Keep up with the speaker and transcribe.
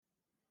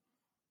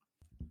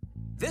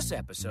This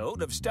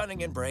episode of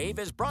Stunning and Brave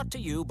is brought to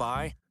you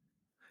by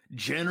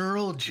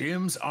General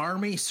Jim's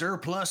Army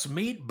Surplus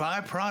Meat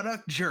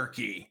Byproduct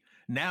Jerky,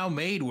 now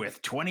made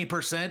with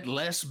 20%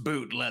 less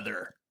boot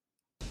leather.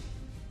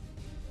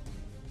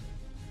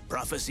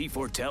 Prophecy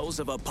foretells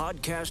of a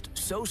podcast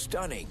so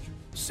stunning,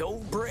 so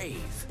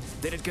brave,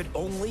 that it could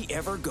only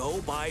ever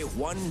go by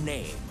one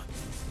name.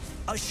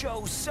 A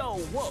show so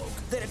woke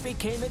that it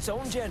became its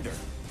own gender.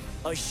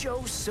 A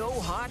show so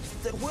hot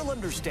that we'll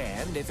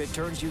understand if it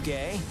turns you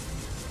gay.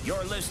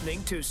 You're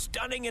listening to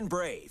Stunning and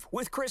Brave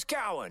with Chris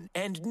Cowan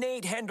and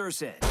Nate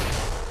Henderson.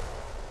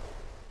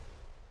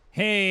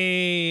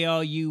 Hey,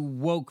 all you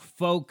woke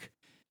folk.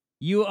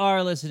 You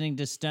are listening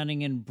to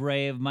Stunning and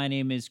Brave. My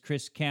name is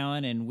Chris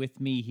Cowan, and with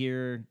me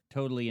here,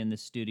 totally in the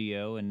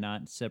studio and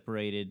not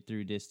separated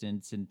through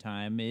distance and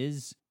time,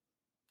 is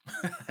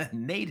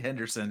Nate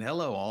Henderson.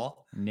 Hello,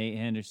 all. Nate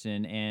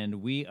Henderson,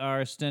 and we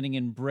are Stunning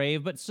and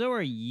Brave, but so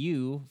are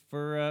you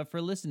for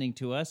listening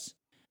to us.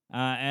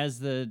 As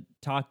the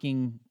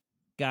talking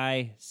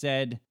guy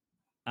said,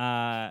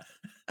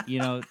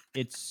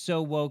 it's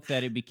so woke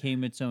that it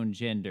became its own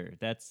gender.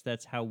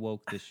 That's how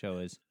woke this show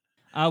is.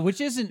 Which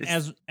isn't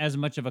as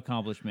much of an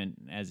accomplishment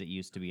as it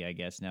used to be, I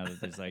guess, now that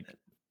there's like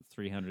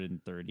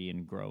 330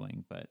 and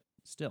growing, but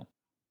still.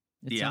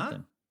 It's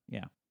something.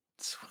 Yeah.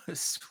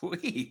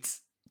 Sweet.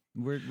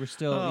 We're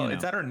still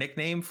is that our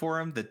nickname for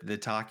him? The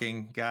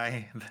talking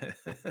guy?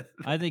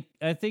 I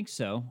think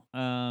so.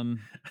 I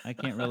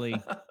can't really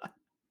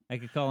I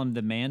could call him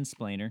the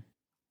mansplainer.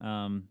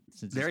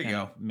 Since there you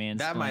go.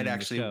 That might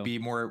actually be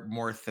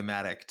more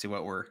thematic to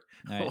what we're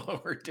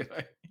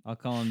doing. I'll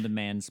call him the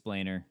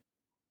mansplainer.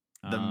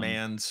 The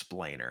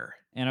mansplainer.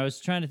 And I was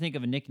trying to think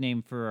of a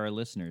nickname for our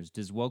listeners.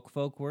 Does woke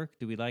folk work?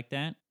 Do we like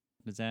that?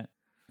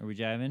 Are we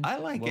jiving? I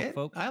like woke it.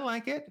 Folk? I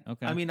like it.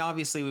 Okay. I mean,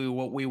 obviously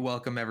we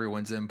welcome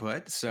everyone's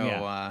input. So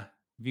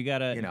if you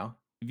got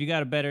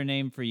a better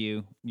name for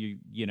you,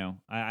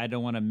 I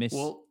don't want to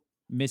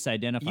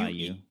misidentify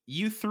you.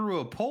 You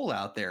threw a poll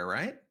out there,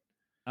 right?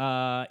 In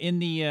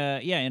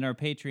our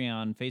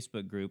Patreon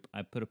Facebook group,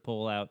 I put a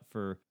poll out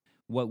for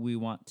what we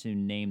want to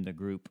name the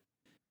group,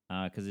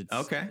 because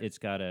it's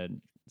got a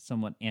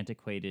somewhat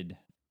antiquated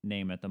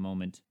name at the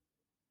moment.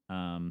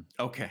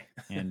 Okay.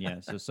 And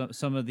yeah, so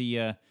some of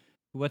the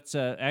what's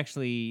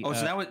actually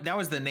so that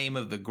was the name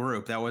of the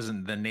group. That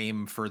wasn't the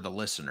name for the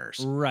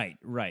listeners. Right.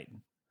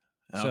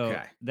 So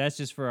okay. That's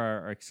just for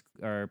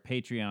our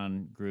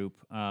Patreon group.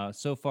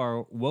 So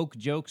far, Woke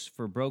Jokes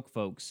for Broke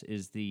Folks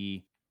is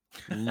the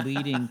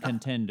leading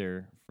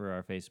contender for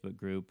our Facebook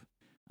group.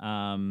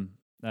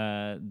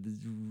 The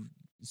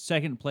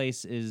second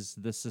place is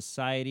the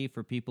Society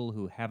for People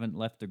Who Haven't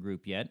Left the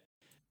group yet.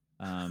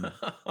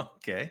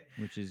 Okay.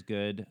 Which is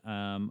good.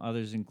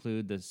 Others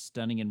include the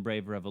Stunning and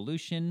Brave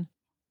Revolution,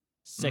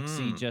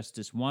 Sexy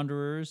Justice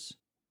Wanderers.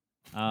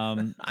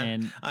 I'm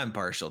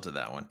partial to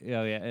that one.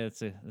 Oh yeah,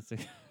 it's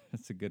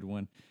a good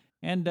one.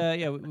 And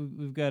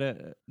we've got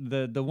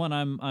the one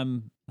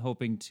I'm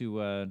hoping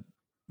to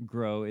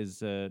grow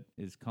is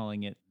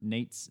calling it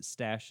Nate's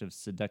Stash of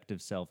Seductive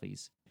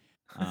Selfies.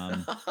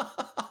 Oh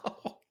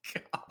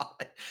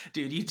God,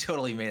 dude, you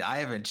totally made. I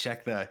haven't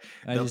checked the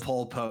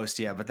poll post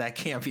yet, but that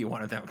can't be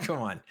one of them. Come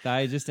on,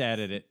 I just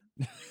added it.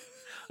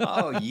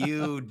 Oh,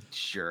 you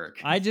jerk.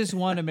 I just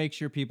want to make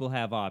sure people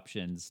have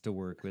options to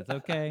work with,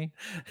 okay?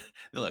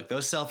 Look,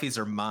 those selfies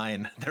are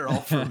mine. They're all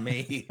for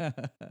me.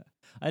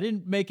 I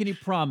didn't make any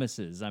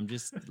promises. I'm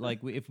just like,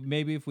 if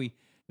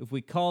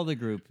we call the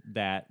group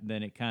that,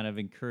 then it kind of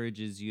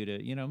encourages you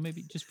to,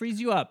 maybe just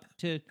frees you up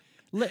to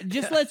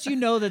just lets you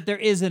know that there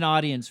is an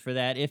audience for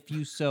that if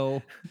you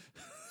so.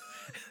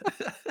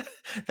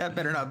 That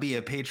better not be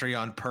a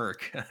Patreon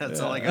perk. That's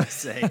all I gotta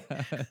say.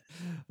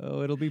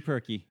 Oh, it'll be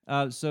perky.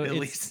 So at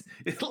least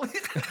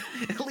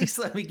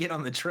let me get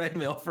on the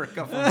treadmill for a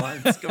couple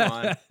months. Come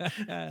on.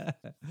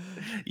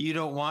 You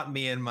don't want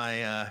me in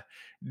my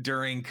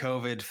during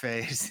COVID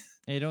phase.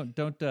 Hey,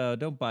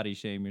 don't body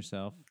shame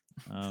yourself.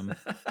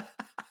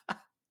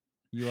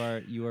 You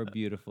are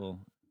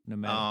beautiful. No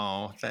matter.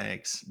 Oh,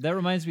 thanks. That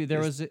reminds me.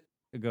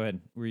 Go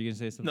ahead. Were you gonna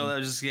say something? No, that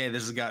was just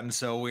this has gotten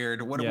so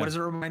weird. What does it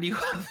remind you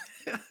of?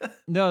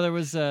 No, there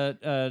was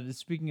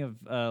speaking of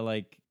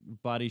like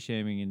body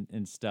shaming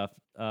and stuff.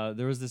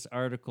 There was this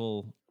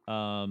article,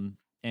 and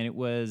it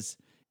was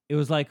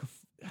like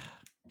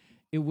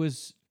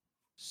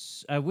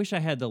I wish I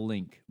had the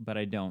link, but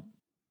I don't.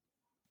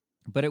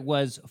 But it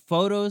was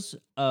photos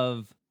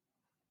of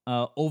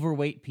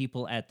overweight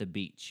people at the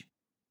beach.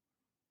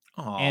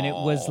 Aww. And it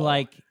was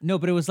like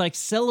but it was like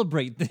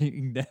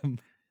celebrating them.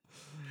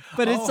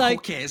 But it's like,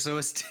 okay, so it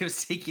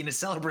was taking a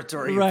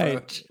celebratory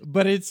approach.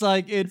 But it's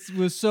like it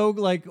was so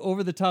like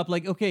over the top.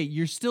 Like, okay,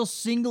 you're still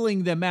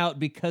singling them out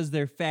because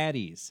they're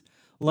fatties.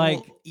 Like,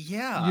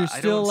 you're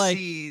still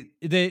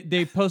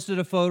they posted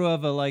a photo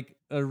of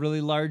a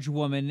really large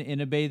woman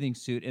in a bathing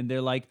suit, and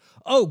they're like,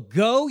 "Oh,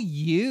 go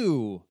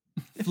you."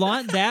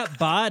 Flaunt that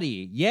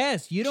body.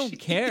 Yes, you don't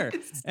care.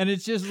 And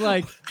it's just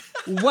like,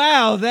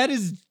 wow, that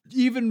is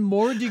even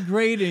more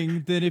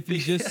degrading than if you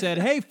just said,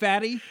 hey,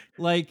 fatty.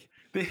 Like,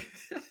 They,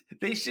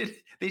 they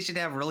should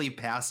have really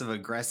passive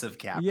aggressive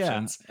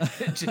captions.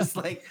 Just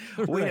like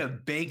way to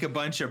bake a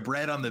bunch of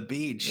bread on the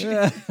beach.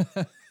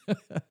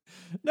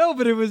 No,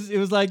 but it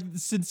was like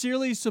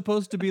sincerely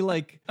supposed to be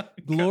like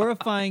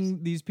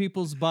glorifying these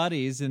people's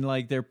bodies and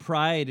like their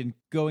pride and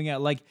going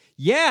out like,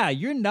 yeah,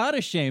 you're not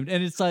ashamed.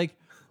 And it's like,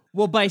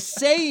 well, by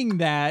saying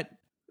that,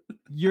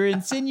 you're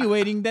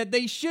insinuating that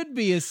they should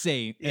be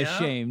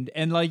ashamed.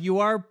 And like you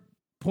are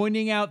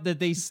pointing out that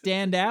they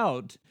stand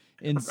out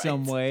in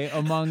some way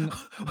among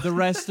the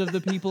rest of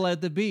the people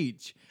at the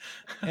beach.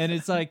 And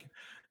it's like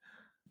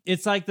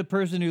the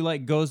person who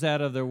like goes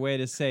out of their way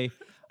to say,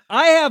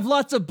 I have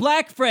lots of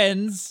black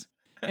friends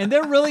and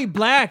they're really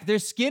black. Their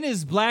skin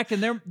is black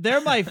and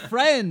they're my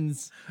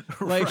friends.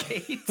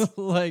 Like,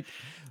 like,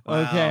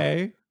 wow.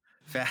 Okay.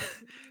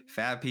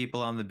 Fat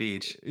people on the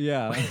beach.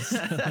 Yeah.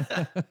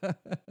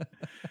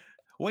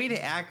 Way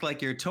to act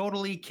like you're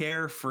totally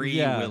carefree,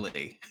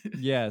 Willie.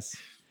 Yes.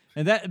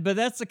 But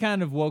that's the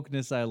kind of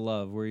wokeness I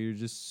love, where you're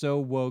just so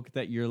woke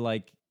that you're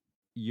like,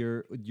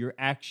 your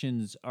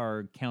actions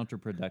are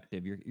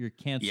counterproductive. You're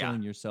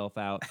canceling yourself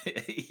out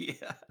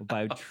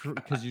by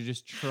because you're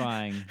just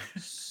trying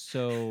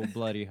so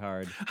bloody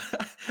hard.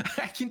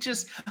 I can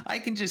just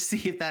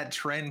see if that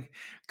trend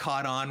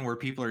caught on where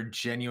people are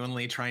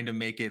genuinely trying to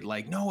make it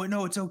like, no,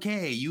 it's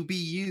okay, you be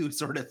you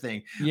sort of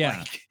thing. Yeah,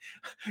 like,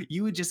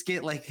 you would just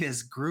get like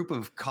this group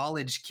of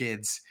college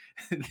kids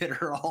that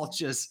are all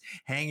just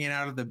hanging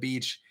out at the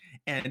beach,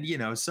 and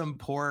some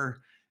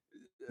poor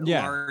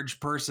large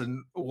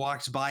person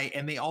walks by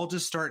and they all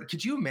just start.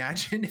 Could you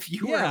imagine if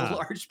you were a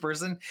large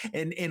person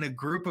and a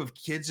group of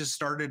kids just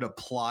started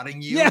applauding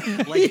you?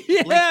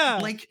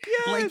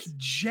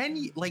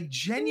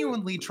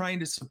 Genuinely trying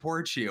to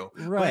support you.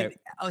 Right.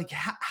 But like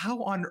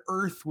how on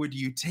earth would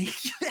you take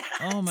that?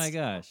 Oh my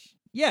gosh.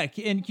 Yeah,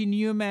 and can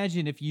you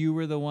imagine if you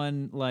were the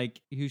one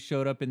like who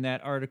showed up in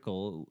that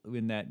article,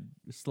 in that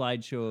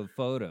slideshow of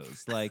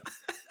photos, like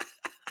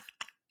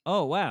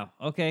oh, wow.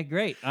 Okay,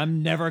 great.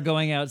 I'm never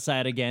going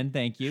outside again.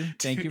 Thank you.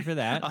 Thank you for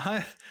that.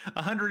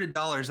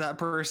 $100. That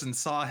person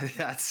saw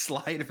that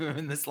slide of him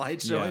in the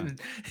slideshow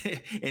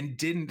and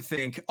didn't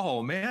think,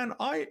 oh, man,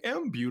 I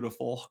am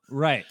beautiful.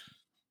 Right.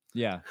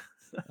 Yeah.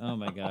 Oh,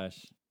 my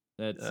gosh.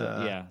 That's,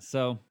 yeah.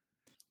 So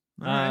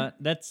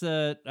that's,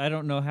 I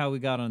don't know how we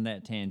got on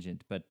that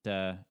tangent, but,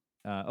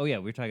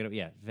 we're talking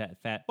about,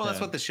 fat. Well, that's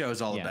what the show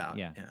is all about.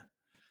 Yeah.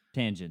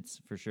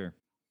 Tangents, for sure.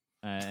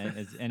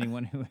 As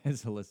anyone who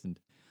has listened.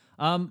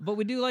 But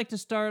we do like to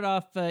start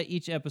off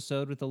each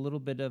episode with a little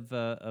bit of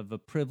a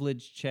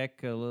privilege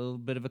check, a little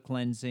bit of a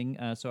cleansing.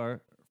 So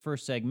our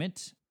first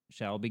segment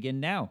shall begin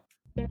now.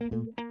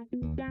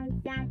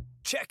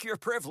 Check your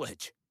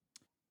privilege.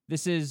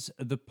 This is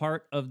the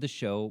part of the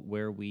show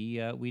where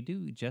we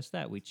do just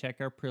that. We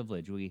check our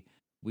privilege.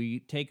 We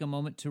take a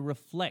moment to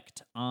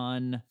reflect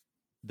on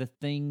the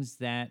things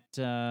that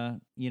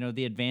the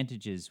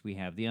advantages we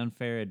have, the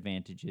unfair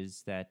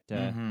advantages that.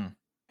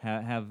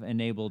 Have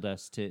enabled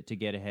us to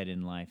get ahead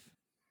in life.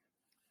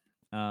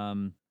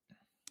 I'll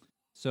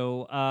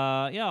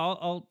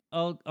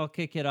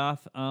kick it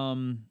off.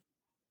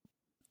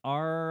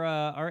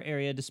 Our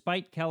area,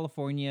 despite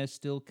California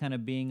still kind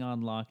of being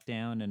on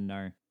lockdown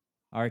and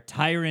our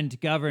tyrant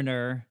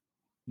governor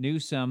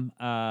Newsom,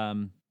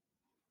 trying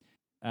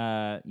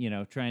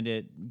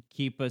to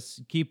keep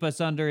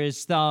us under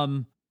his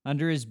thumb,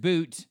 under his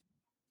boot.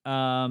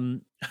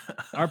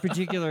 Our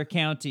particular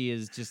county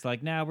is just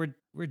like,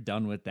 we're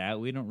done with that.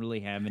 We don't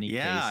really have any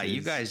cases.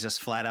 You guys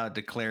just flat out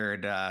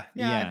declared, I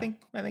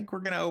think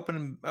we're gonna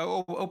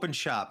open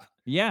shop.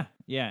 Yeah,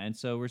 and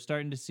so we're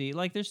starting to see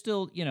like there's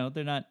still,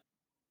 they're not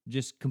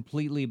just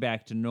completely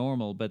back to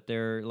normal, but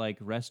they're like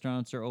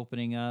restaurants are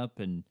opening up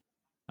and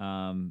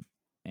all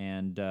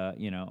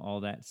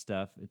that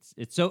stuff.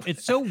 It's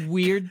so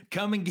weird.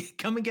 Come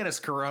and get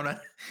us,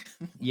 Corona.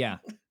 Yeah,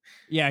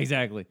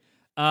 exactly.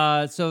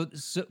 But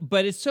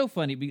it's so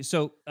funny because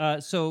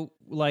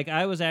like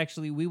I was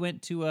actually we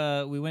went to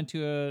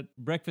a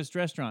breakfast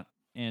restaurant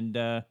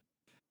and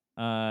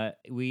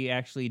we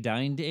actually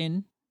dined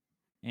in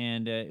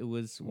and it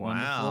was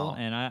wonderful.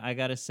 And I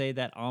gotta say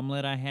that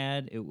omelet I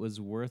had, it was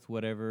worth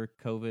whatever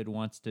COVID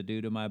wants to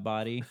do to my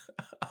body.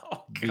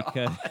 Oh,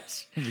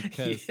 because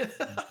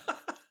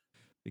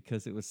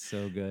it was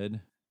so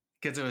good.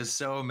 Because it was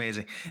so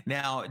amazing.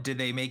 Now, did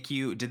they make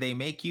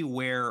you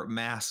wear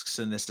masks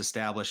in this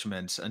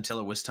establishment until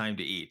it was time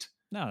to eat?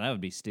 No, that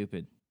would be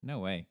stupid. No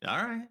way. All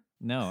right.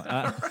 No.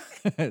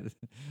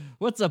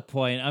 What's the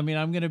point? I mean,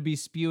 I'm going to be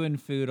spewing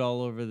food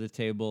all over the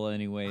table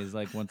anyways,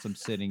 like once I'm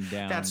sitting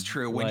down. That's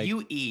true. When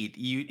you eat,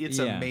 it's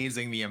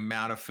amazing the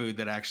amount of food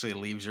that actually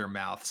leaves your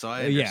mouth. So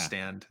I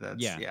understand.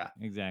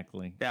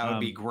 Exactly. That would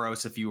be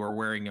gross if you were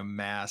wearing a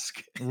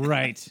mask.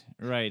 Right.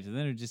 And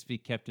then it would just be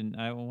kept in,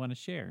 I want to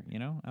share,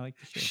 I like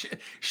to share.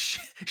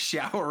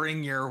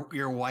 Showering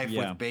your wife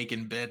with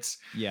bacon bits.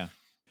 Yeah.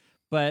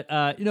 But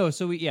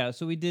so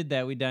we did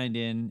that. We dined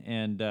in,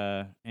 and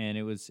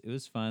it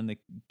was fun. The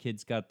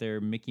kids got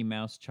their Mickey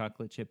Mouse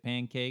chocolate chip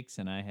pancakes,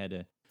 and I had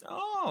a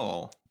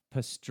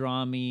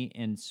pastrami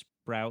and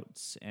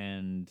sprouts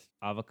and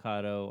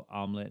avocado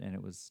omelet, and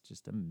it was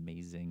just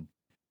amazing.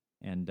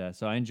 And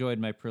so I enjoyed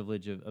my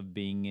privilege of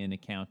being in a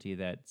county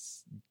that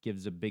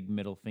gives a big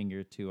middle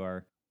finger to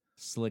our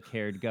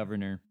slick-haired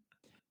governor.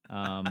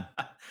 Now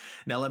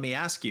let me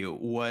ask you: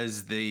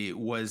 was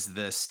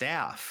the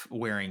staff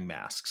wearing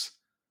masks?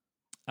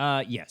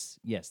 Yes,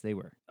 they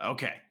were.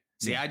 Okay.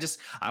 See, yeah.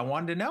 I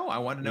wanted to know. I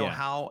wanted to know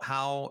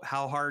how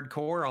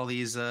hardcore all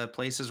these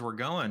places were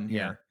going here.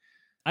 Yeah.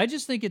 I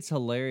just think it's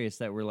hilarious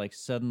that we're like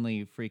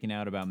suddenly freaking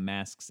out about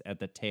masks at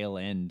the tail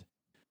end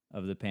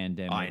of the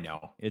pandemic. I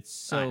know. It's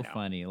so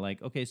funny.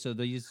 Like, okay, so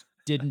these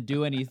didn't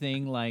do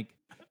anything like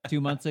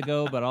 2 months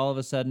ago, but all of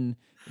a sudden,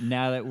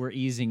 now that we're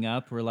easing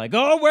up, we're like,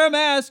 oh, wear a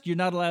mask. You're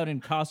not allowed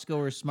in Costco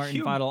or Smart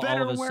and Final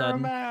all of a sudden. A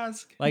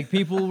mask. Like,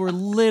 people were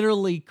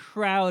literally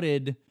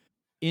crowded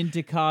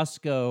into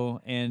Costco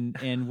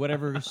and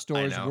whatever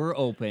stores were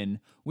open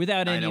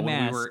without any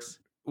masks.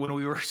 When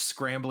we were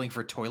scrambling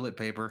for toilet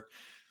paper.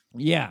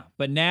 Yeah,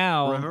 but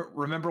now...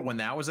 Remember when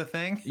that was a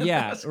thing?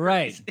 Yeah,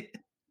 right.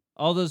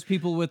 All those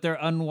people with their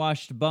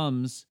unwashed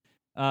bums,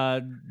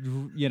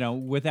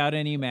 without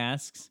any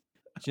masks,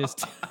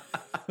 just...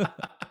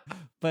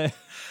 But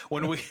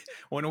when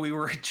we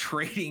were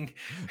trading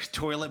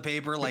toilet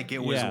paper like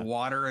it was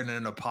water in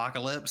an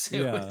apocalypse,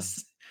 it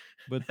was...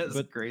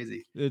 That's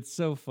crazy. It's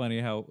so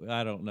funny how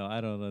I don't know. I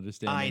don't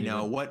understand. I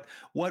know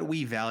what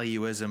we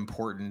value as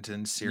important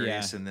and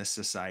serious in this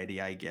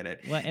society. I get it.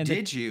 Well,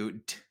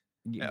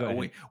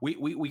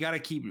 we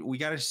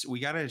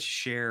gotta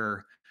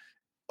share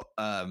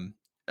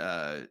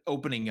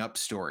opening up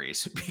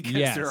stories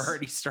because they're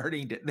already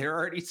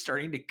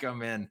starting to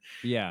come in.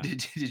 Yeah.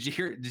 Did you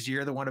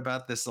hear the one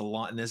about the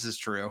salon? And this is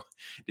true.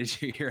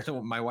 Did you hear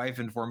my wife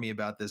informed me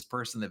about this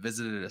person that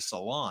visited a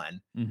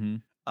salon? Mm-hmm.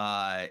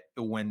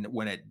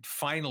 When it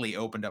finally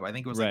opened up, I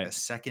think it was like the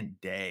second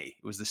day.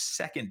 It was the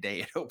second day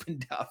it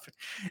opened up,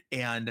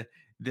 and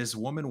this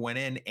woman went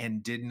in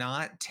and did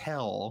not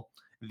tell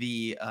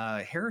the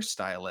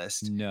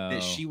hairstylist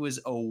that she was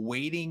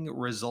awaiting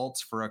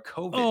results for a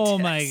COVID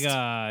test. My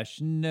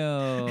gosh,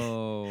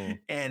 no.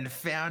 And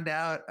found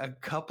out a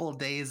couple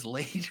days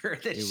later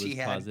that she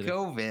had positive.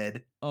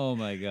 COVID. Oh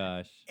my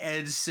gosh.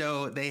 And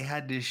so they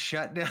had to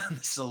shut down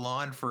the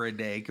salon for a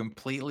day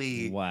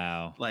completely.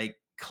 Wow. Like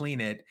clean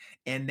it.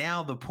 And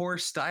now the poor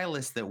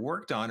stylist that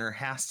worked on her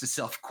has to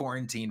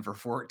self-quarantine for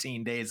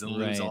 14 days and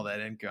lose all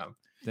that income.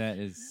 That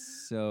is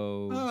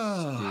so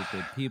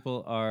stupid.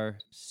 People are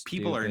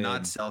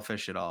not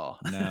selfish at all.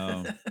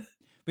 No.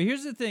 But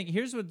here's the thing.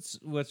 Here's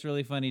what's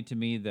really funny to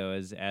me though,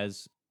 is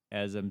as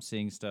I'm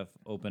seeing stuff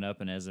open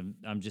up and as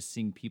I'm just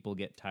seeing people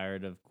get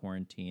tired of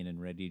quarantine and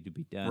ready to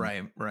be done.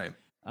 Right.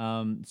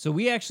 So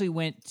we actually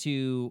went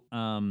to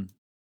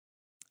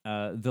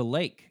the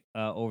lake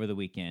over the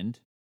weekend.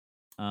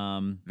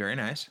 Very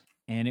nice.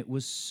 And it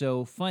was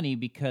so funny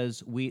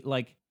because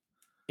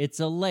it's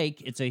a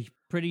lake. It's a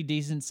pretty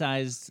decent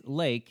sized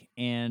lake,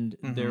 and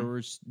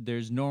there's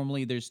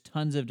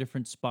tons of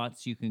different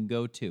spots you can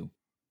go to.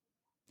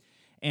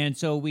 And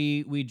so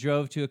we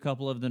drove to a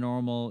couple of the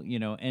normal,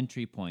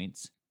 entry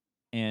points,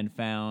 and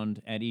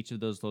found at each of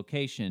those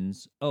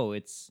locations,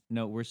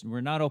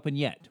 we're not open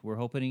yet. We're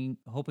hoping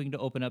to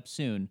open up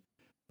soon,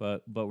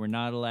 but we're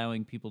not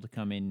allowing people to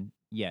come in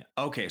yet.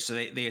 Okay, so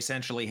they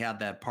essentially had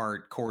that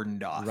part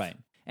cordoned off. Right.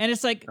 And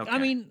it's like, I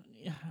mean,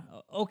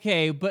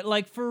 okay, but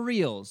like for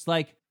reals,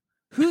 like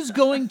who's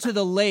going to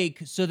the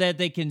lake so that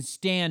they can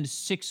stand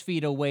 6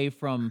 feet away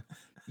from,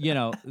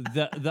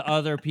 the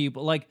other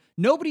people? Like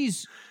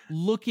nobody's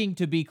looking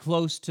to be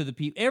close to the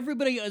people.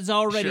 Everybody is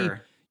already,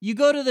 you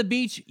go to the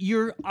beach,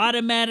 you're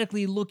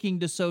automatically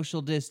looking to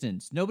social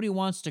distance. Nobody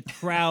wants to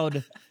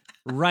crowd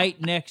right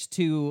next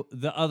to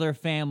the other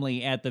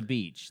family at the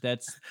beach.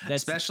 That's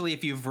especially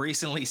if you've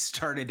recently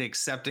started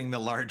accepting the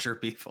larger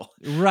people.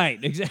 Right.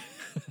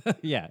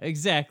 Yeah,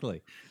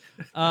 exactly.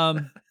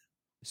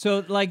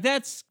 So like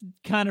that's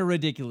kind of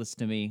ridiculous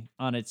to me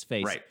on its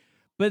face. Right.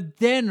 But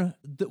then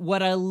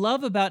what I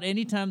love about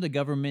anytime the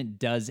government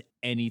does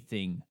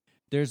anything,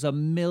 there's a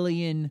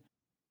million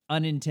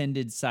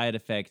unintended side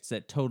effects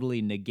that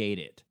totally negate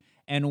it.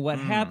 And what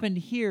happened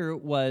here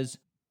was,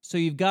 so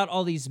you've got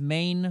all these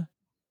main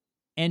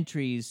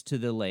entries to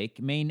the lake,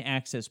 main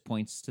access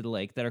points to the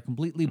lake that are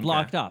completely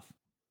blocked off.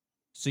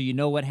 So you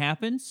know what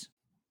happens?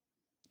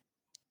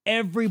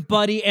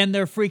 Everybody and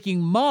their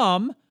freaking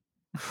mom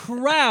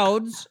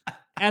crowds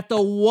at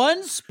the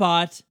one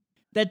spot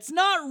that's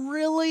not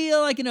really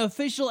like an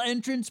official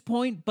entrance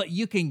point, but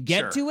you can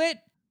get to it.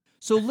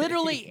 So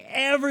literally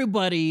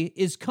everybody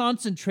is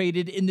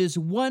concentrated in this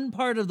one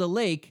part of the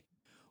lake,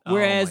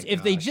 whereas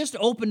if they just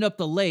opened up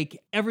the lake,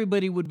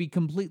 everybody would be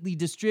completely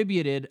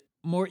distributed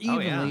more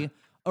evenly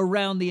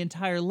around the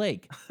entire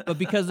lake. But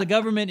because the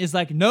government is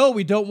like, no,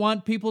 we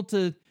want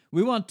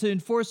to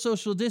enforce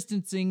social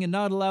distancing and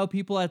not allow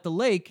people at the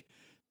lake,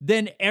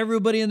 then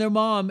everybody and their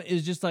mom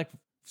is just like,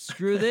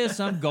 screw this,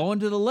 I'm going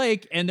to the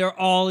lake. And they're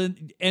all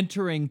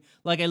entering.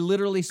 Like I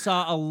literally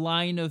saw a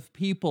line of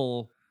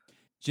people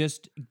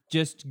just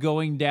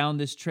going down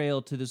this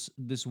trail to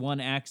this one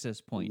access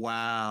point.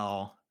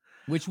 Wow.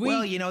 Which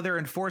well, they're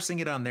enforcing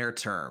it on their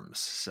terms,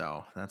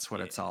 so that's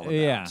what it's all about.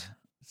 Yeah.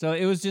 So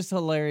it was just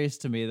hilarious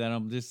to me that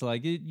I'm just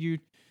like,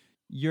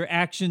 your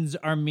actions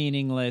are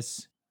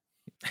meaningless,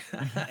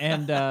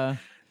 and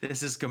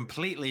this is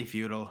completely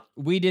futile.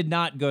 We did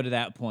not go to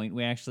that point.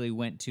 We actually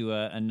went to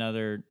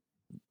another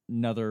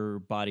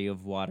body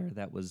of water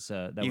that was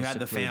that you was had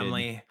secluded. The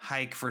family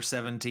hike for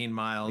 17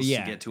 miles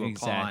to get to a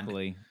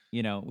exactly.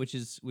 Pond. Which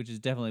is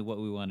definitely what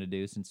we want to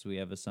do since we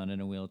have a son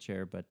in a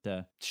wheelchair. But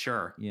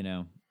sure,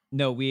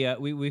 no,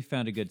 we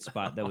found a good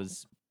spot that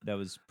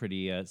was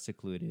pretty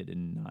secluded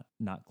and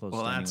not close to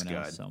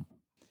anyone else. So,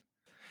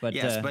 but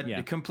yes,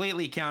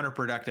 completely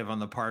counterproductive on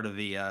the part of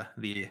the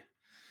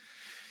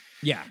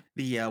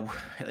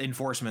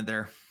enforcement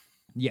there.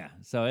 Yeah,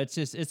 so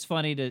it's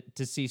funny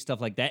to see stuff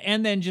like that,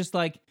 and then just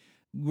like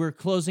we're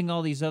closing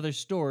all these other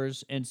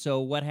stores, and so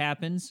what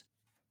happens?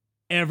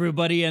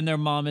 Everybody and their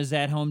mom is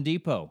at Home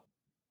Depot.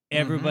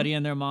 Everybody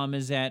and their mom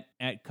is at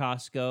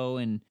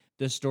Costco, and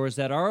the stores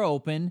that are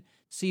open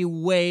see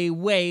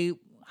way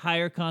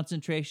higher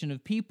concentration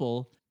of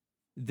people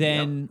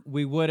than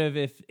we would have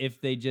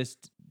if they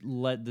just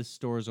let the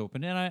stores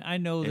open. And I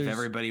know if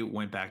everybody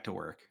went back to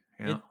work.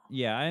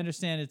 I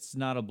understand it's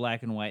not a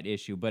black and white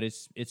issue, but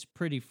it's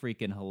pretty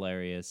freaking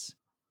hilarious.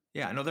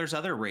 Yeah, I know there's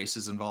other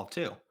races involved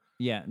too.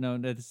 Yeah, no,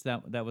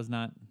 that was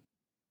not.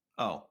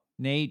 Oh,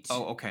 Nate.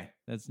 Oh, okay.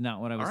 That's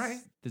not what I was. All right.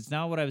 That's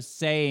not what I was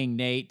saying,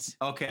 Nate.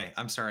 Okay,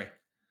 I'm sorry.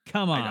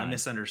 Come on. I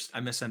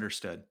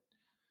misunderstood.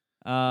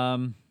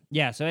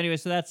 Yeah. So anyway,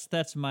 so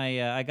that's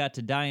my. I got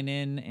to dine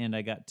in, and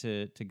I got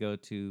to go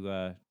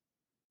to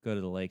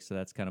the lake. So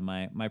that's kind of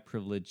my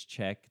privilege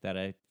check that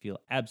I feel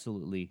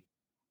absolutely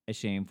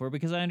ashamed for,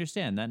 because I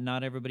understand that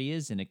not everybody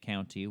is in a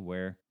county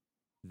where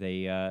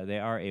they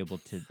are able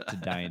to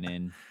dine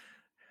in.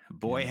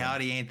 Boy,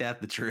 howdy, ain't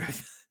that the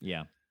truth?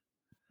 Yeah.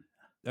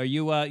 Are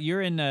you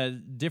you're in a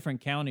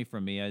different county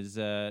from me? Is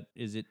it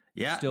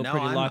still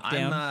pretty locked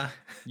down?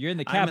 You're in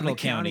the capital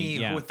county.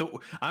 Yeah.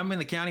 I'm in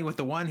the county with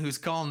the one who's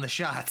calling the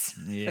shots.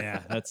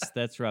 Yeah,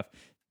 that's rough.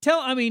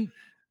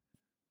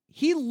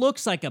 He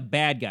looks like a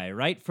bad guy,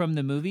 right? From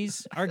the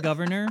movies, our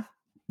governor.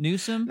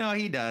 Newsom? No,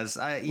 he does.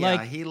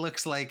 He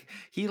looks like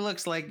he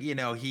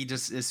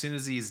just, as soon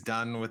as he's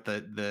done with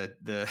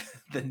the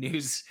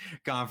news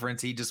conference,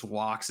 he just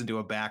walks into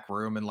a back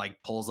room and like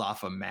pulls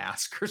off a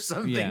mask or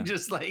something. Yeah.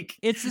 Just like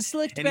it's the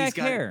slicked back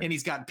hair, and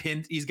he's got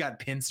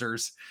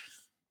pincers.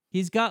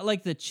 He's got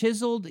like the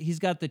chiseled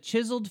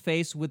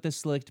face with the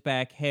slicked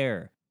back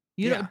hair.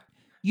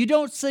 You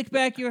don't slick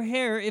back your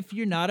hair if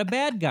you're not a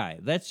bad guy.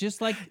 That's just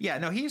like... Yeah,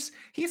 no, he's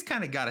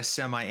kind of got a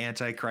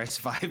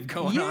semi-Antichrist vibe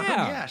going on.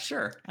 Yeah,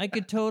 sure. I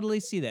could totally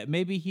see that.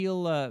 Maybe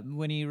he'll,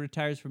 when he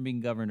retires from being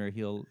governor,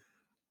 he'll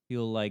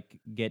like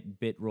get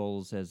bit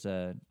roles as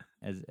a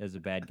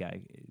bad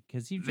guy.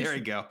 Because there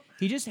you go.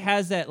 He just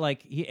has that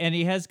like...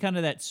 He has kind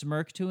of that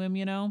smirk to him,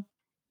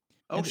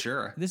 Oh, and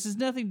sure. This has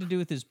nothing to do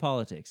with his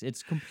politics.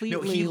 It's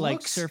completely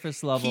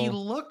surface level. He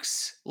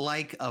looks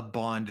like a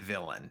Bond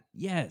villain.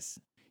 Yes.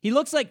 He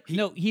looks like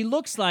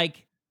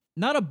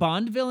not a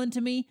Bond villain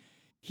to me.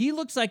 He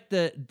looks like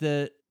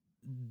the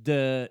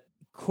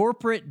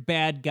corporate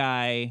bad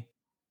guy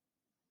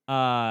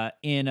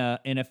in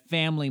a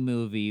family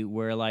movie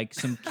where like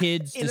some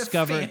kids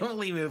discover a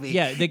family movie.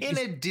 Yeah, in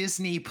a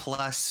Disney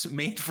Plus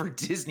made for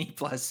Disney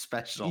Plus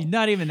special.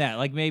 Not even that.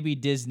 Like maybe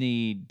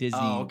Disney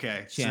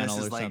okay. Channel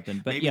so or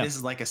something. But maybe this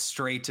is like a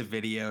straight to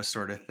video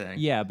sort of thing.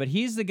 Yeah, but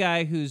he's the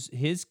guy who's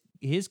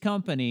his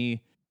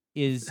company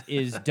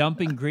is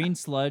dumping green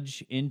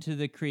sludge into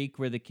the creek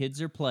where the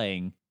kids are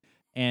playing,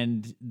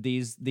 and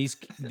these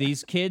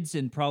kids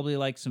and probably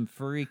like some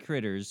furry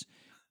critters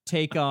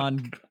take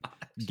on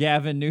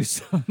Gavin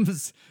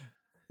Newsom's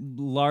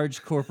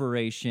large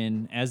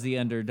corporation as the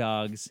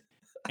underdogs,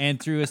 and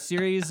through a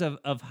series of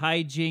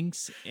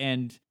hijinks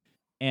and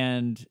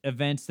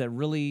events that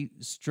really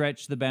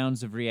stretch the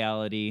bounds of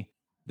reality,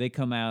 they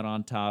come out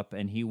on top,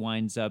 and he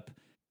winds up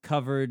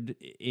covered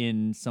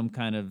in some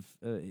kind of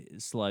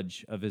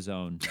sludge of his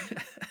own.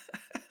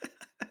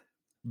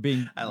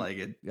 I like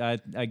it.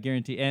 I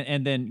guarantee.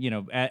 And then,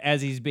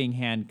 as he's being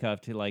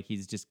handcuffed, like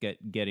he's just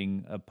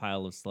getting a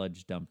pile of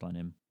sludge dumped on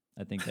him.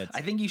 I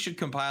think you should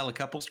compile a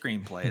couple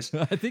screenplays.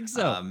 I think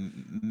so.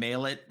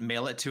 Mail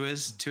it to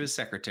his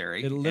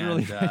secretary. It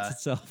literally writes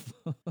itself.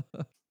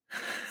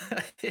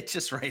 It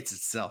just writes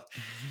itself.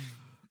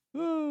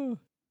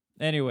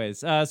 Anyways,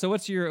 so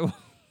what's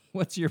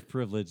your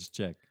privilege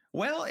check?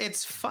 Well,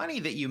 it's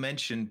funny that you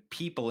mentioned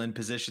people in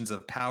positions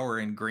of power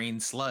in green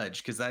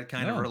sludge, because that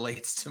kind of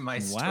relates to my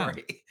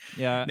story.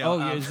 Yeah. No,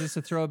 is this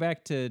a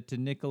throwback to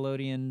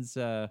Nickelodeon's?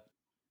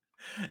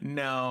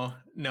 No.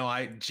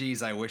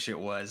 I wish it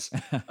was.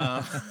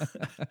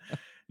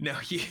 No.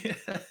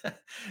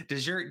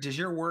 Does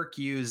your work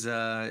use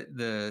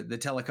the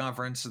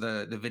teleconference,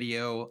 the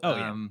video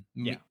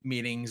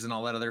meetings and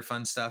all that other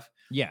fun stuff?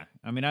 Yeah.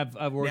 I mean, I've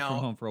worked from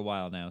home for a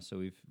while now, so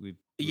we've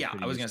Yeah,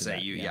 I was gonna say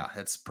yeah,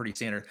 that's pretty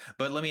standard.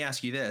 But let me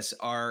ask you this: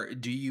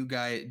 do you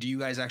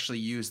guys actually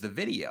use the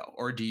video,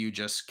 or do you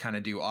just kind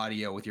of do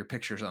audio with your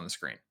pictures on the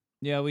screen?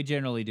 Yeah, we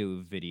generally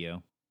do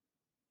video.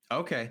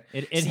 Okay,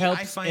 it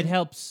helps.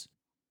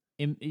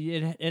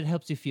 It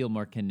helps you feel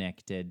more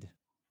connected.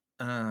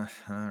 All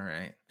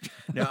right.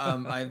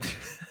 No,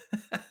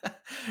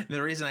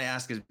 the reason I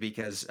ask is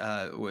because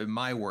in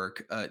my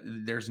work,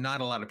 there's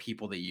not a lot of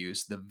people that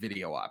use the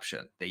video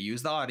option. They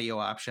use the audio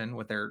option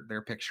with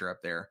their picture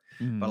up there,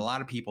 but a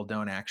lot of people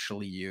don't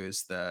actually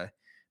use the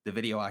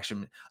video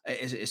option,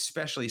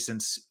 especially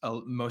since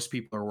most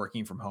people are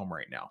working from home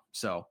right now.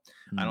 So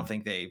I don't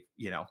think they,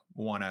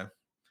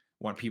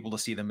 want people to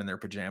see them in their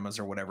pajamas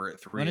or whatever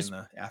at 3 in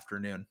the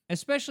afternoon.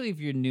 Especially if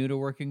you're new to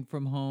working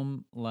from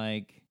home,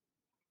 like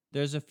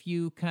there's a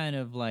few kind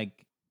of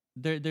like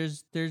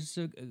there's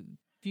a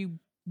few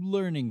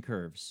learning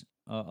curves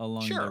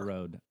along the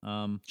road.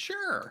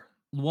 Sure.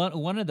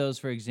 One of those,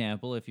 for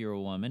example, if you're a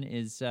woman,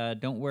 is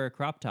don't wear a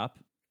crop top,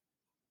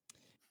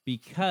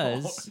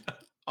 because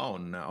oh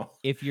no,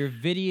 if your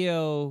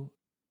video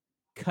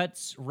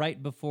cuts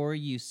right before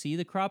you see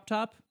the crop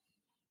top,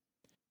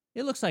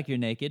 it looks like you're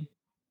naked.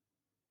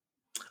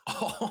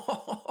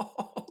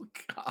 Oh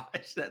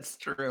gosh, that's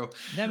true.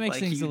 That makes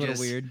things a little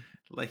weird.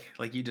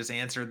 Like you just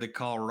answered the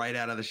call right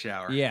out of the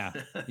shower. Yeah.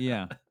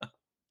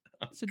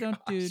 So don't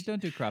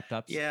do crop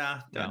tops.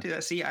 Yeah, don't do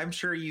that. See, I'm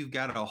sure you've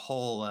got a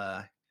whole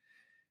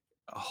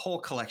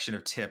collection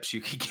of tips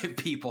you could give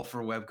people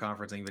for web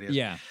conferencing videos.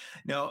 Yeah.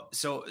 No,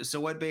 so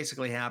what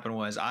basically happened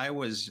was I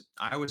was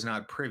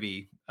not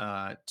privy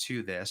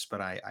to this,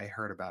 but I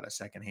heard about it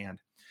secondhand.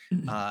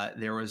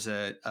 There was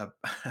a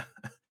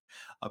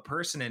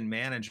person in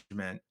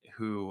management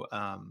who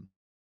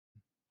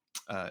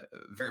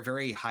very,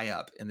 very high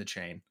up in the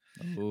chain,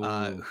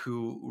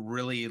 who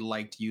really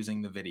liked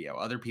using the video.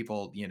 Other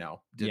people,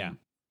 didn't,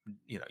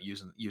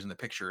 using the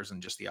pictures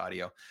and just the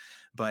audio,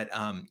 but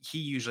he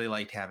usually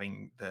liked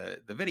having the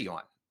video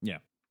on. Yeah.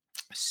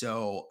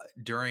 So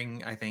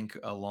during, I think,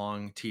 a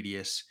long,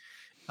 tedious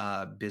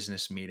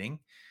business meeting,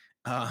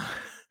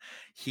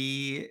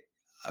 he,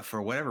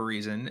 for whatever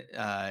reason,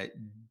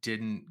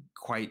 didn't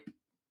quite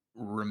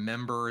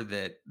remember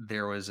that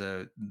there was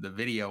the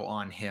video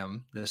on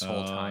him this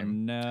whole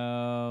time.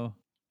 No.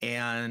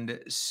 And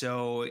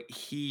so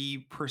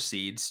he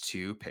proceeds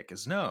to pick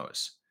his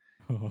nose.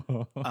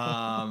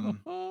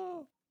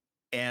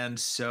 And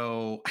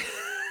so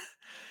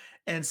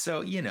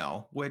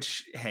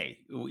which, hey,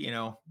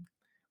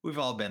 we've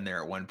all been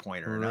there at one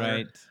point or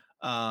another.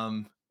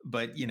 Right.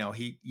 But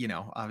he,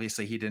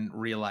 obviously he didn't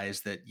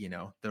realize that,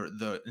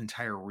 the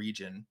entire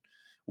region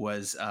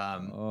was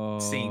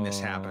seeing this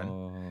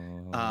happen.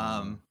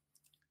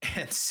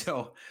 And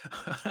so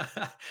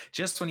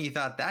just when you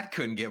thought that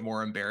couldn't get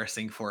more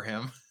embarrassing for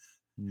him,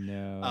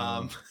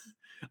 no.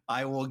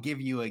 I will give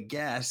you a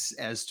guess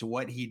as to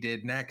what he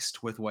did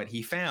next with what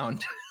he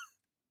found.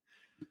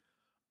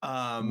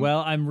 Well,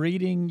 I'm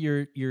reading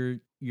you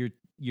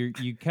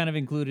kind of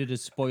included a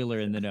spoiler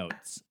in the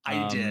notes.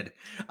 I did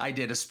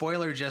a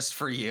spoiler just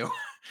for you.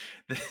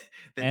 the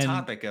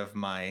topic of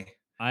my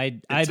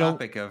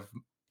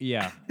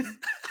yeah.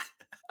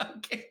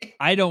 Okay.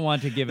 I don't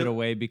want to give it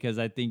away because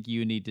I think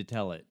you need to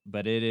tell it,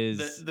 but it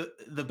is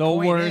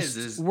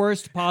the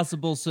worst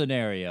possible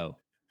scenario.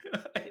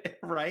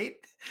 Right?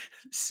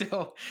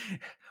 So,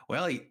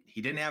 well,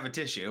 he didn't have a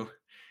tissue,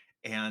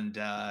 and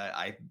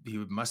he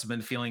must have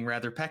been feeling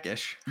rather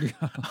peckish.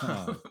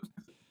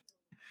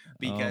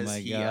 Because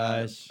he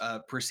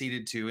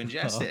proceeded to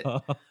ingest it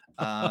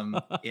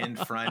in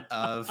front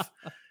of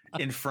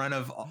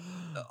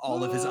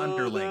all of his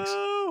underlings.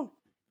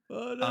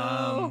 Oh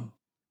no!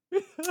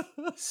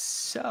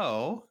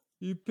 So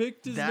he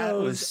picked his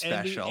nose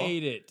and he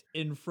ate it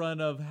in front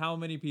of how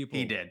many people?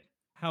 He did.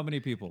 How many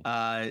people?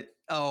 I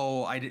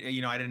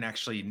didn't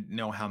actually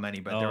know how many,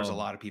 but there was a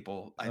lot of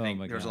people. I think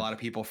there was a lot of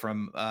people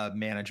from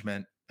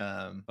management.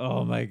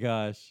 Oh my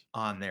gosh!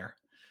 On there.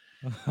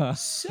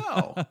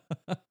 So.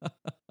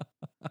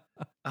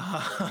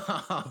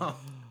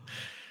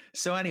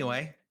 So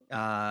anyway,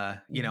 and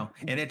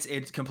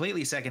it's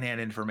completely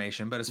secondhand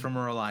information, but it's from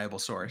a reliable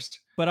source.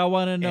 But I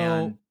want to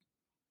know,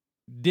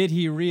 did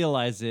he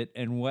realize it,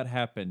 and what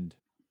happened?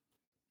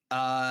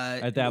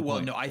 At that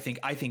point? No, I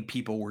think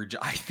people would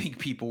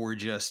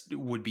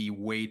be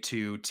way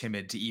too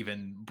timid to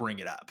even bring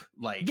it up.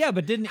 Like, yeah,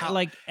 but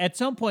at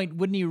some point,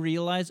 wouldn't he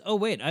realize, oh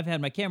wait, I've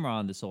had my camera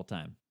on this whole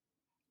time?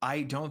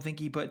 I don't think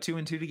he put 2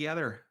 and 2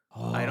 together.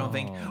 Oh. I don't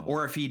think,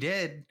 or if he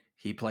did,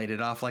 he played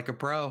it off like a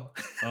pro.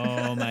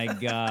 Oh my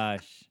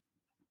gosh.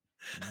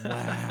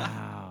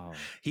 Wow.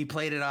 He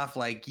played it off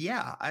like,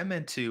 yeah, I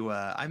meant to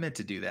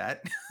do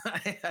that.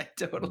 I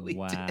totally did.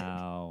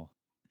 Wow.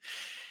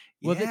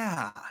 Well,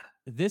 yeah.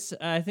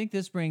 I think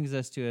this brings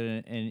us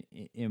to an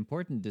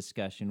important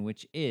discussion,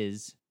 which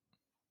is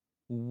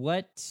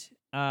what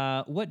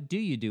do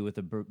you do with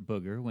a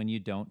booger when you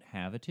don't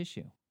have a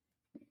tissue?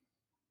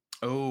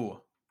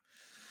 Oh.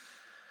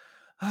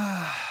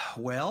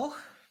 Well,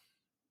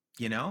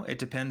 it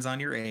depends on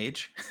your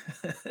age.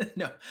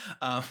 No.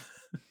 I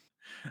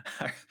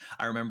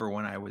remember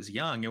when I was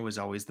young, it was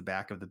always the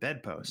back of the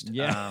bedpost.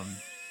 Yeah.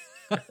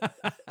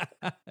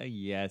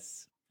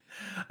 Yes.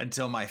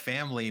 Until my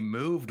family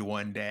moved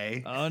one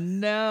day. Oh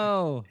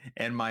no.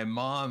 And my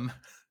mom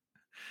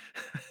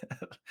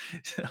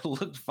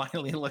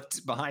finally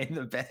looked behind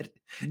the bed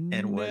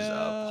and was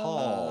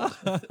appalled.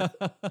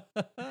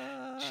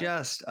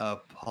 Just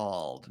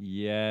appalled.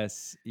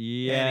 Yes.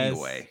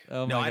 Anyway.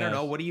 No, I don't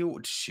know. What do you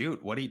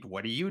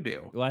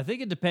do? Well, I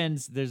think it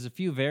depends. There's a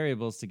few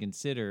variables to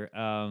consider.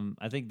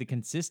 I think the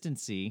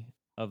consistency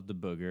of the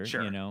booger,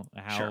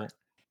 Sure.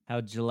 How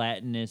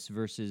gelatinous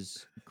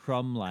versus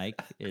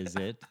crumb-like is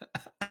it?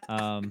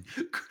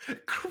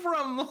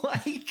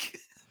 Crumb-like.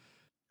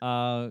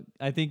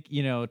 I think,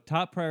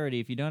 top priority,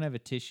 if you don't have a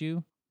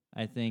tissue,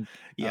 I think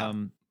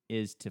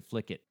is to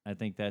flick it. I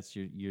think that's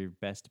your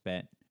best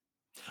bet.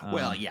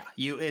 Well, yeah,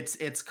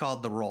 it's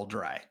called the roll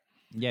dry.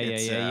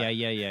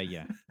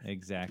 Yeah.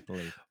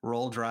 Exactly.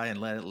 Roll dry and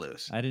let it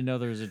loose. I didn't know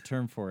there was a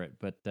term for it,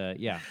 but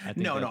yeah. I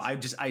think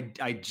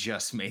I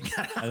just made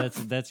that up.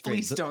 That's great.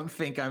 Please don't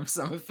think I'm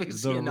some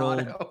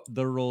aficionado.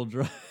 The roll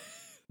dry.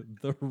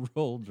 The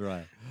roll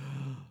dry.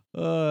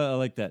 I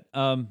like that.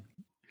 I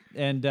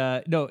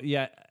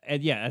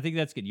think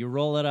that's good. You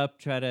roll it up,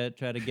 try to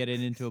get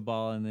it into a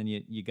ball, and then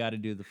you got to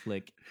do the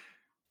flick.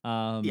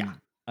 And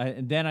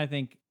then I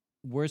think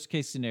worst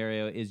case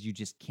scenario is you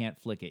just can't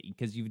flick it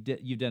because you've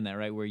done that,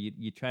 right? Where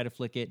you try to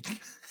flick it,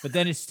 but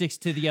then it sticks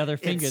to the other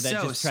finger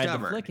that just tried to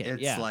flick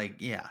it. It's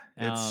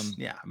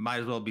might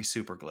as well be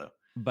super glue.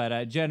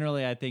 But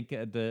generally, I think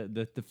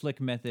the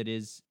flick method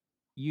is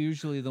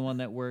usually the one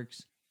that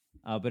works.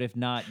 But if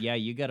not,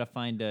 you gotta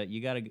find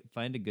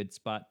a good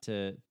spot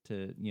to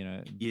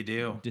you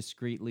do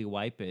discreetly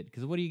wipe it,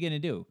 because what are you gonna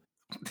do?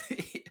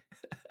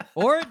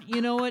 Or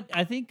you know what?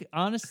 I think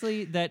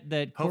honestly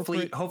that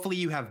hopefully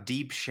you have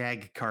deep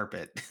shag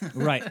carpet.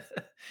 Right.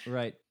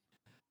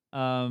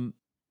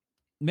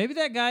 Maybe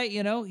that guy,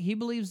 he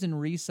believes in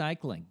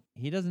recycling.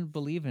 He doesn't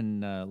believe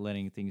in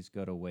letting things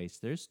go to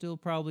waste. There's still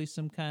probably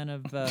some kind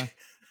of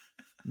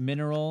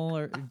mineral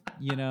or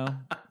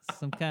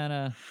some kind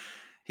of.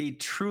 He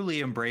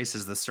truly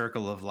embraces the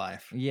circle of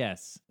life.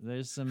 Yes,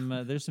 there's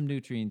some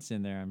nutrients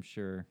in there, I'm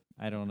sure.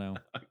 I don't know.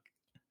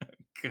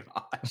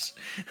 Gosh.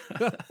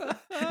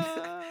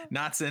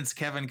 Not since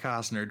Kevin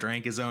Costner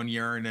drank his own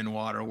urine in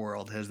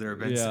Waterworld has there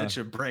been such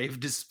a brave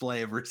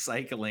display of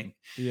recycling.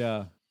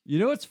 Yeah. You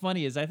know what's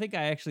funny is I think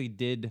I actually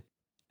did.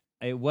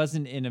 It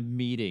wasn't in a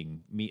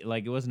meeting,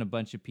 like it wasn't a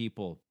bunch of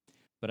people,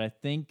 but I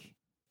think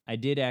I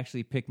did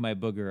actually pick my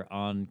booger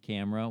on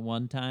camera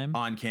one time.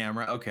 On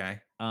camera, okay.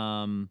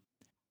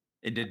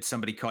 Did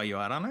somebody call you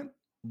out on it?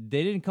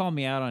 They didn't call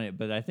me out on it,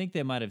 but I think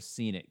they might have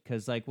seen it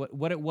because, like,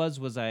 what it was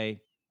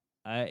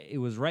it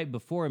was right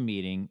before a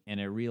meeting, and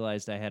I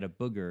realized I had a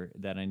booger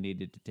that I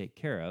needed to take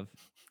care of,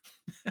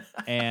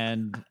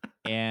 and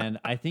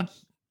I think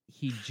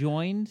he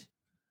joined,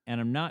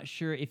 and I'm not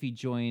sure if he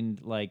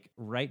joined like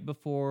right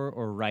before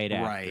or right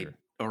after,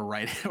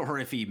 or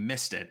if he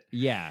missed it.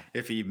 Yeah,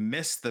 if he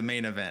missed the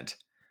main event.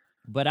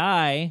 But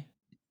I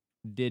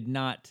did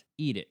not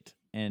eat it,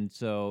 and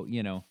so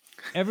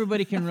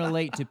everybody can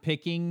relate to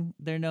picking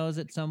their nose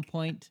at some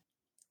point,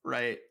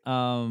 right?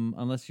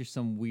 Unless you're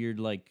some weird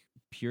like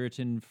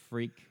Puritan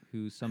freak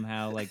who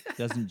somehow like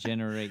doesn't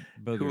generate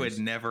boogers. Who would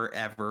never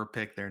ever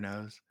pick their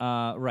nose.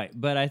 Right.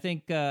 But I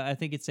think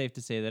it's safe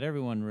to say that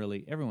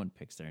everyone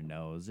picks their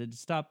nose.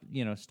 Stop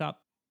booger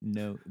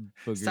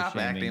Stop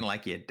shaming. acting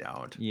like you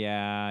don't.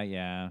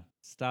 Yeah.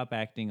 Stop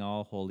acting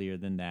all holier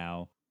than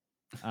thou.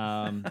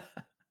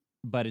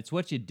 But it's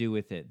what you do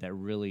with it that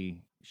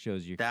really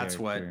shows your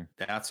character.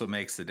 That's what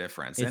makes the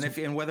difference.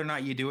 And whether or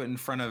not you do it in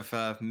front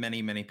of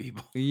many, many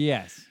people.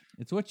 Yes.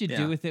 It's what you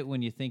do with it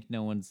when you think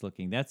no one's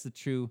looking. That's the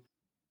true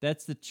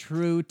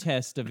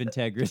test of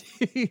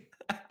integrity.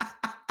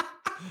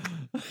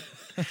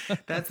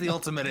 That's the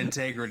ultimate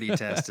integrity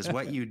test, is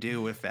what you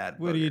do with that booger.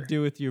 What do you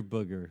do with your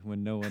booger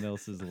when no one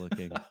else is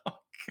looking?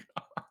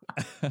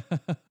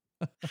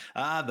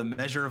 Oh, the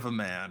measure of a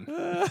man.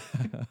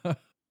 All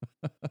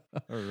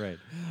right.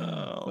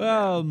 Oh,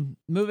 well,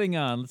 moving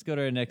on. Let's go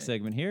to our next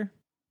segment here.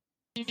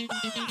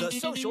 The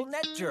Social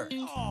Net Jerk.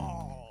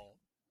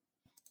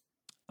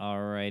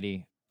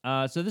 Alrighty.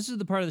 So this is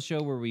the part of the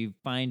show where we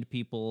find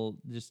people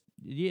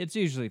it's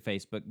usually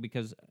Facebook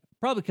because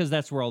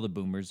that's where all the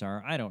boomers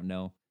are. I don't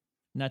know.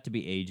 Not to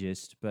be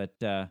ageist, but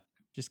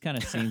just kind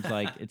of seems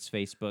like it's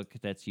Facebook.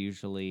 That's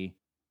usually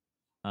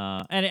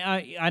and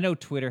I know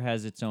Twitter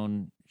has its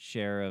own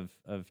share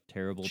of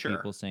terrible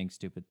people saying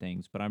stupid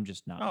things, but I'm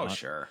just not.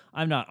 Sure.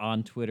 I'm not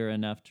on Twitter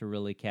enough to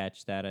really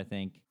catch that, I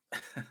think.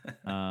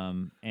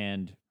 And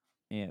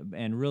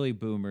really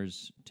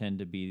boomers tend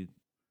to be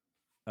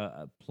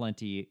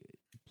plenty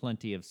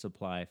of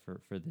supply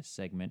for this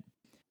segment.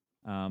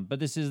 But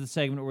this is the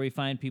segment where we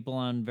find people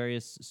on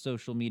various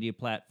social media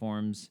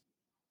platforms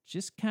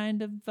just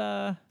kind of,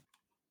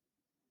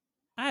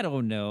 I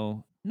don't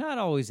know, not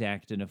always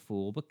acting a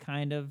fool, but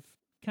kind of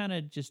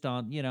just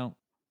on,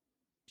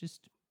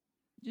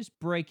 just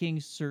breaking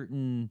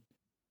certain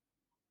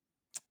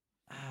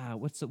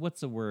what's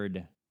the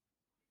word?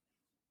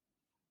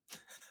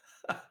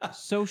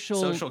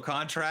 Social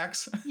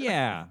contracts.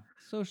 Yeah,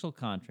 social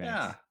contracts.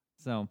 Yeah.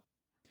 So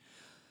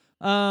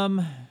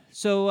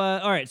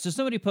all right, so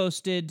somebody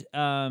posted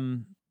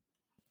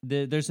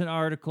there's an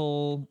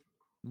article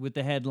with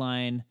the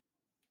headline,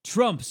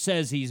 Trump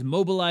says he's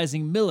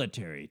mobilizing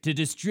military to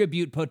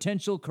distribute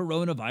potential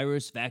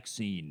coronavirus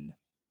vaccine.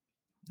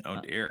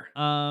 Oh dear.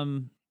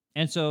 And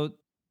so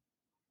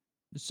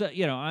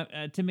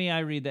to me, I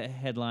read that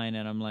headline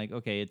and I'm like,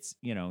 okay, it's,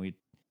 you're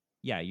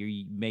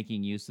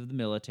making use of the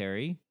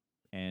military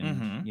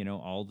and,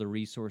 all the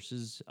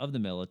resources of the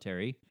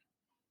military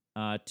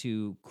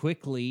to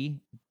quickly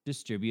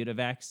distribute a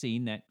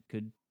vaccine that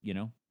could,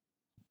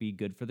 be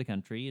good for the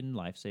country and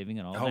life-saving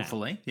and all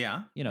Hopefully,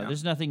 that. yeah.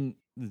 There's nothing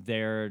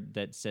there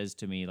that says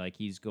to me like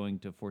he's going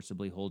to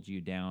forcibly hold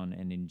you down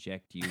and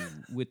inject you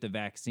with the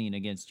vaccine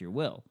against your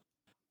will.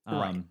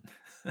 Right.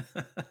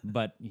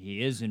 But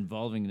he is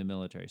involving the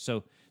military.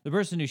 So the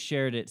person who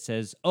shared it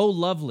says, "Oh,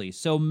 lovely.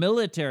 So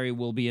military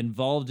will be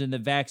involved in the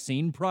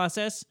vaccine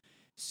process.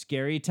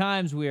 Scary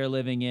times we are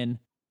living in."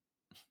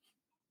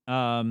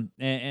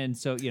 And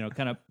so,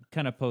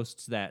 kind of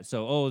posts that.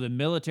 So, the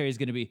military is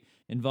going to be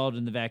involved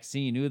in the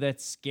vaccine. Ooh,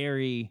 that's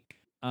scary.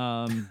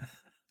 And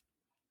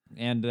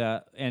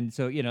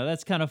so,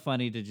 that's kind of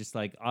funny to just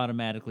like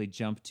automatically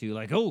jump to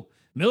like, oh,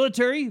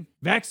 military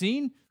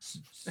vaccine,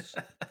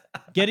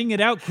 getting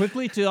it out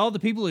quickly to all the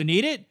people who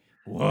need it.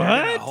 What?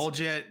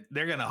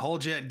 They're gonna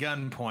hold you at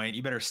gunpoint.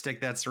 You better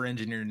stick that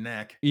syringe in your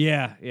neck.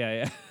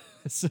 Yeah.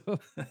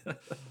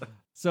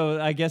 So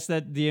I guess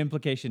that the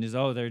implication is,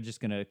 they're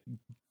just gonna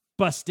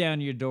bust down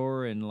your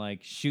door and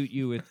like shoot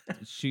you with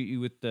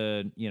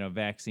the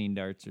vaccine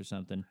darts or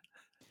something.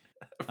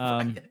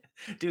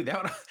 Dude,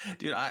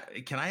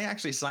 can I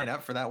actually sign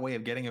up for that way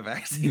of getting a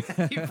vaccine?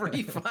 That'd be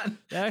pretty fun.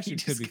 That actually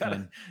could be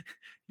fun.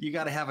 You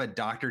got to have a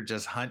doctor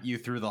just hunt you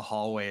through the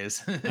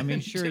hallways. I mean,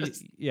 sure,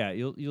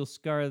 you'll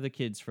scar the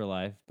kids for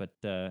life, but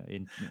sure.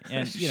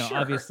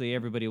 Obviously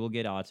everybody will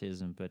get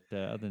autism, but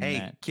other than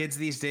that, kids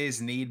these days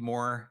need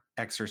more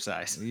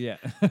exercise. Yeah,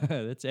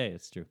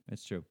 it's true.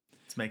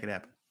 Let's make it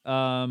happen.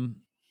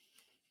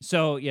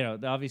 So,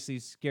 obviously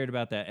scared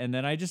about that. And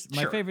then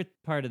my favorite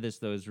part of this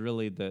though is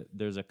really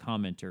there's a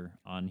commenter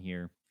on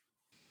here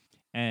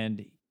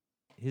and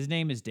his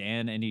name is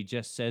Dan and he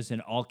just says in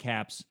all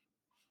caps,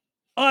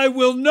 "I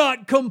will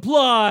not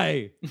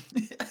comply."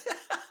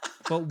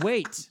 But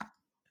wait,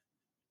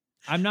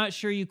 I'm not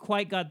sure you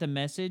quite got the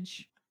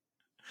message.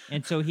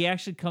 And so he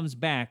actually comes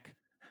back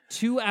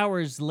 2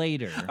 hours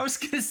later. I was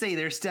going to say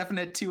there's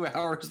definite 2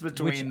 hours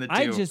between the two.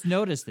 I just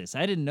noticed this.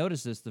 I didn't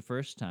notice this the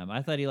first time.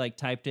 I thought he like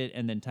typed it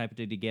and then typed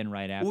it again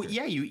right after. Well,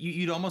 yeah,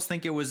 you'd almost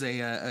think it was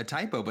a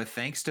typo, but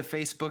thanks to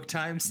Facebook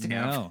timestamp.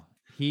 No.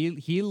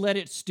 He let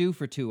it stew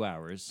for 2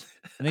 hours.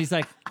 And he's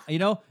like,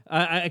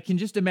 I can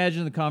just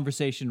imagine the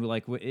conversation with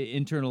like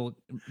internal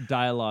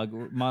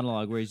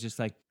monologue where he's just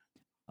like,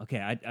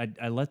 okay,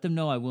 I let them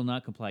know I will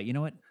not comply. You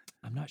know what?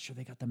 I'm not sure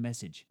they got the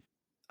message.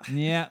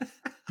 Yeah.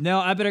 No,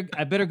 I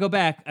better go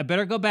back. I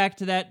better go back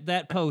to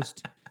that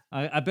post.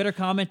 I better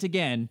comment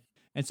again.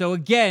 And so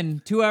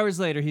again, 2 hours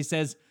later, he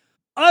says,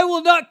 "I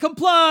will not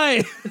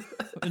comply."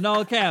 In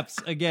all caps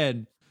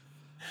again.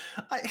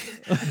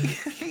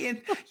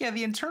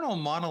 The internal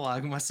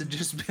monologue must have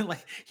just been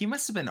like he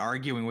must have been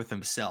arguing with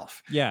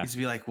himself. Yeah, he'd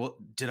be like, "Well,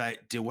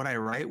 did what I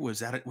write was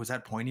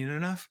that poignant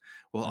enough?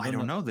 Well, I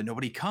don't know. That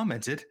nobody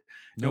commented.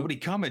 Nobody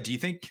commented. Do you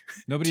think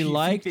nobody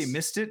liked? They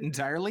missed it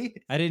entirely?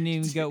 I didn't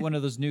even get one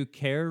of those new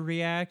care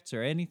reacts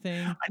or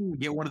anything. I didn't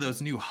get one of those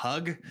new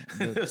hug.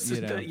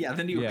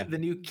 The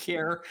new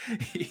care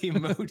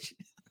emoji."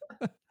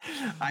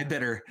 I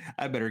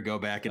better go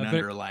back and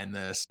underline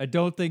this. I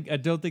don't think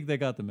they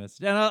got the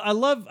message. And I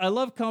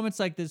love comments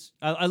like this.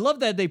 I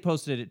love that they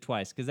posted it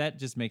twice because that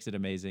just makes it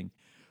amazing.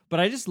 But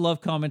I just love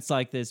comments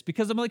like this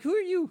because I'm like, who are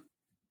you?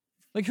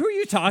 Like, who are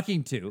you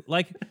talking to?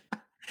 Like,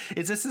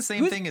 is this the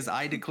same thing as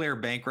I declare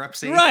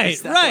bankruptcy? Right.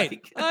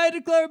 I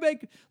declare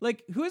bankruptcy.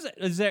 Like, who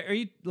is it? Are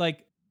you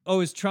like,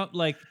 is Trump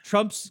like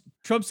Trump's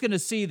gonna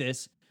see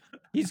this?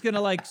 He's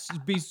gonna like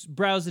be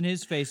browsing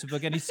his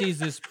Facebook and he sees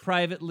this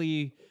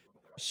privately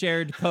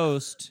shared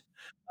post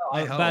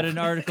about an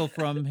article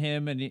from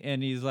him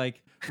and he's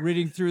like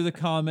reading through the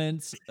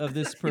comments of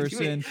this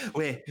person.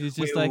 He's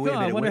just like,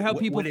 I wonder how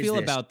people feel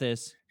about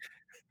this.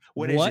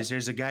 What is this?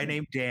 There's a guy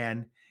named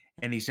Dan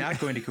and he's not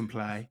going to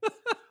comply.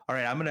 All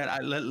right,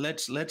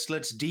 let's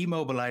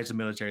demobilize the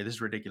military. This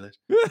is ridiculous.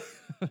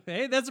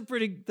 Hey, that's a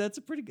pretty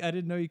I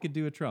didn't know you could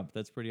do a Trump.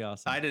 That's pretty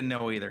awesome. I didn't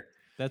know either.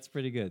 That's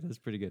pretty good.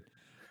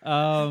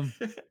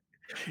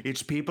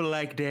 It's people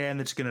like Dan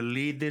that's going to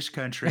lead this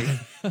country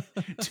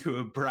to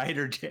a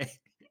brighter day.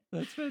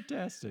 That's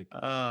fantastic.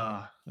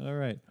 All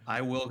right.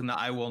 I will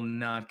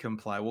not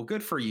comply. Well,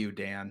 good for you,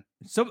 Dan.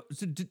 So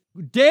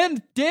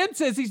Dan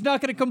says he's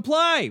not going to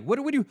comply. What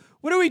do we do?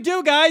 What do we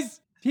do,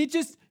 guys? He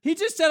said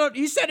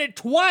it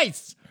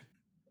twice.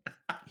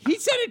 He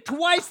said it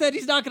twice that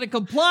he's not going to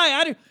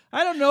comply.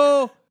 I don't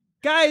know,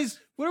 guys.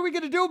 What are we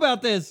going to do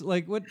about this?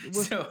 Like what?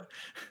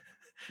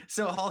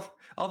 So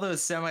all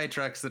those semi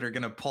trucks that are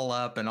going to pull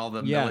up, and all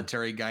the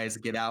military guys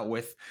get out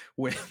with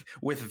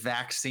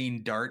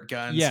vaccine dart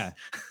guns. Yeah.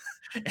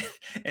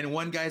 And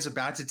one guy's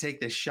about to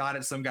take the shot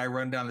at some guy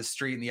running down the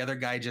street, and the other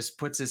guy just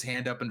puts his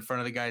hand up in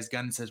front of the guy's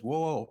gun and says,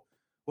 "Whoa,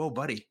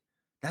 buddy,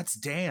 that's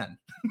Dan."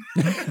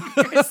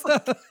 It's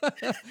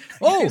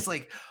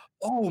like,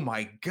 oh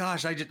my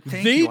gosh! I just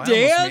thank you. I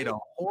Dan? almost made a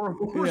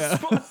horrible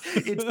response.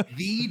 It's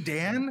the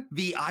Dan,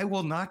 the I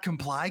will not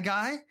comply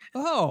guy.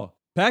 Oh,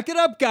 pack it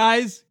up,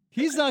 guys.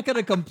 He's not going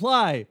to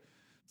comply,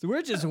 so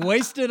we're just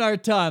wasting our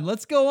time.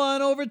 Let's go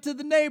on over to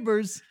the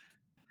neighbors.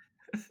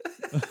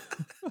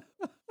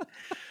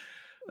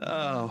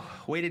 Oh,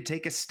 way to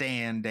take a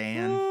stand,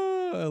 Dan.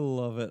 Oh, I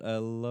love it. I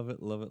love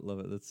it. Love it.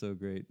 Love it. That's so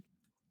great.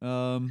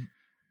 All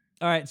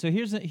right. So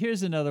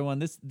here's another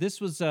one.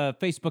 This was a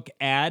Facebook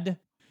ad.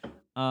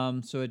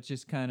 So it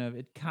just kind of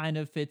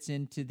fits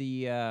into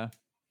the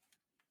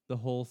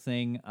whole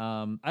thing.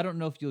 I don't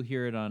know if you'll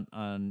hear it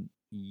on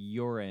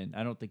your end.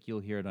 I don't think you'll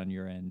hear it on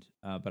your end.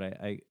 But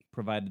I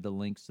provided the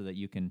link so that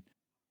you can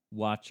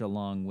watch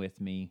along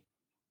with me.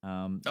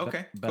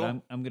 Okay. But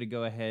cool. I'm going to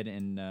go ahead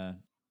and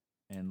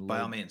by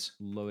all means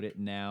load it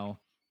now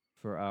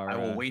for our. I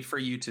will wait for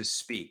you to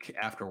speak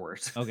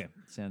afterwards. Okay,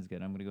 sounds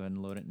good. I'm going to go ahead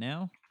and load it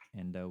now,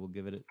 and we'll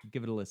give it a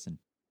listen.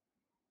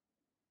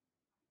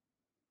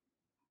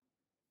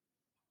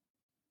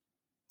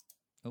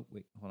 Oh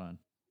wait, hold on.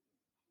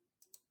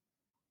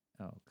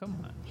 Oh, come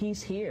on.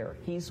 He's here.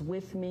 He's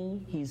with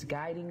me. He's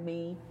guiding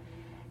me,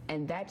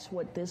 and that's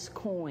what this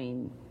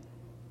coin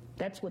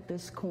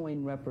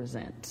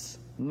represents.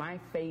 My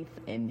faith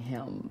in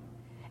him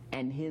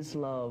and his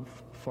love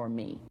for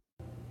me.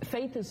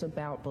 Faith is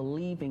about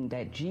believing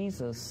that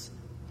Jesus,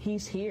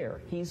 he's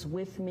here, he's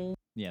with me.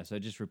 Yeah, so it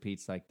just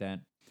repeats like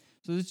that.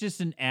 So it's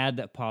just an ad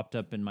that popped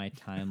up in my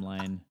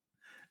timeline.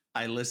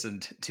 I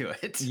listened to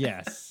it.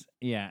 Yes.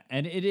 Yeah,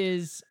 and it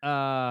is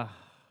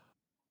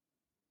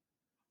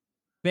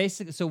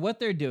basically, so what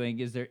they're doing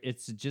is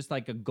it's just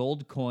like a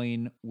gold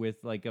coin with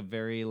like a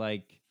very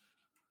like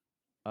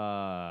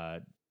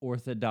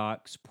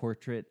orthodox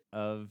portrait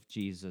of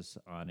Jesus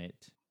on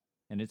it.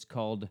 And it's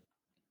called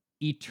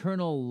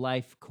Eternal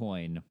Life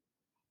Coin.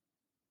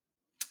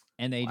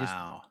 And they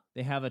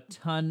have a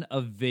ton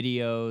of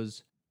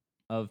videos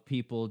of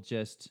people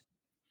just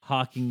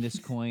hawking this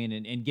coin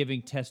and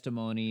giving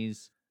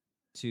testimonies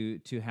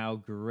to how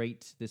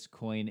great this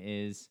coin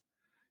is,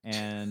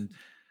 and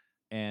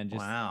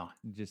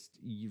just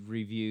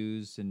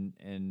reviews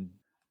and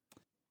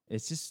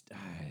it's just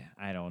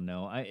I don't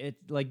know.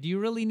 Do you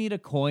really need a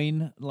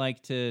coin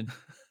like to?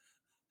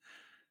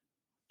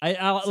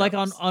 I like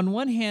on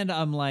one hand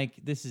I'm like,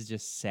 this is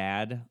just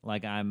sad.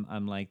 Like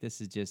I'm like,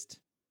 this is just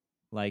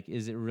like,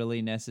 is it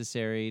really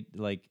necessary?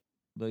 Like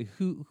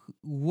who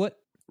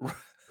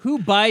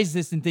buys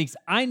this and thinks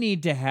I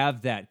need to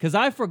have that? Because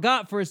I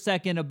forgot for a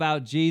second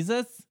about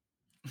Jesus.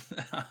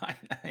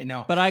 I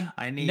know, but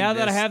I need now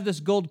that I have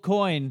this gold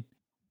coin.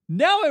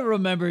 Now I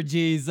remember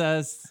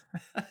Jesus.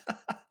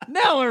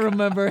 Now I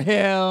remember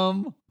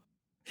him.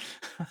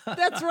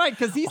 That's right,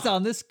 because he's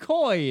on this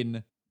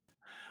coin.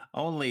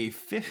 Only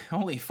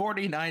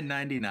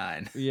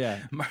 $49.99. Yeah.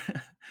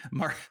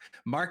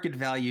 Market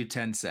value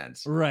 10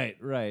 cents. Right.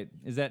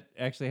 Is that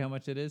actually how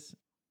much it is?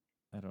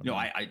 I don't know. No,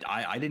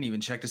 I didn't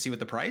even check to see what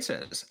the price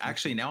is.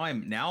 Actually,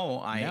 I'm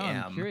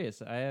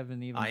curious. I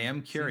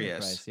am curious. Seen the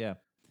price. Yeah.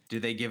 Do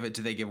they give a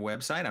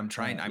website? I'm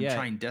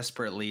trying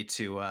desperately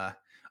to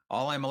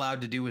all I'm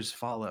allowed to do is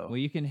follow. Well,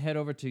 you can head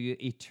over to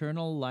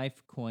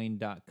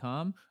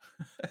eternallifecoin.com.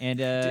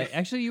 And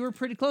actually you were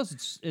pretty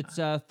close. It's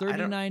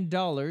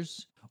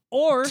 $39.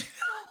 Or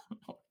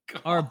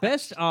our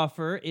best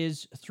offer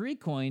is 3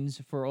 coins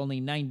for only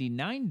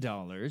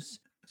 $99.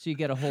 So you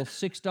get a whole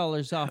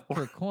 $6 off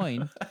per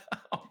coin.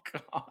 Oh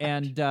God!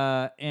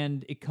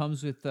 And it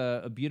comes with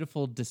a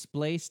beautiful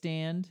display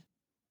stand,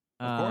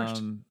 of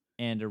course,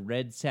 and a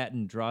red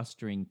satin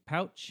drawstring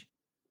pouch,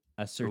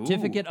 a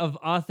certificate of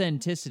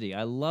authenticity.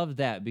 I love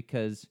that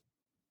because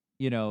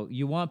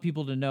you want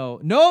people to know.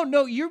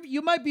 No,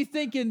 you might be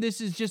thinking this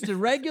is just a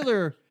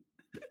regular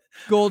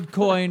gold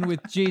coin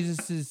with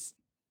Jesus's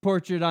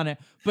portrait on it,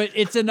 but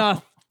it's an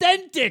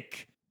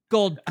authentic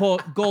gold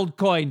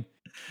coin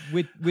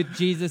with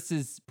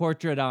Jesus's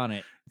portrait on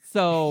it.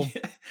 So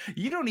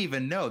you don't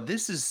even know.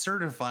 This is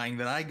certifying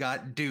that I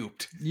got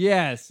duped.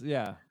 Yes,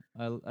 yeah.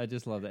 I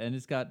just love it, and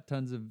it's got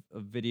tons of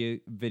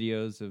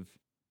videos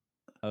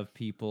of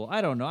people.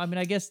 I don't know. I mean,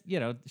 I guess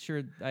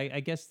sure. I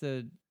guess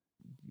the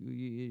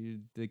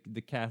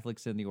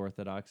Catholics and the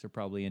Orthodox are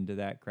probably into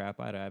that crap.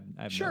 I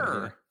have sure. No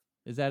idea.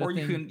 Is that or a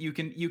thing?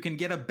 you can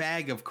get a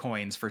bag of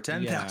coins for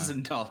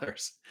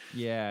 $10,000.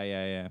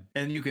 Yeah.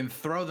 And you can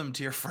throw them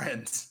to your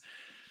friends.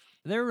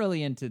 They're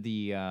really into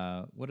the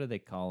what do they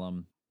call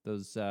them?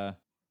 Those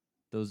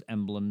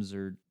emblems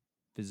or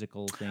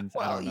physical things.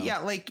 Well, I don't know. yeah,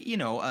 like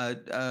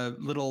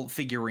little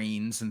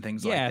figurines and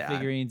things like that. Yeah,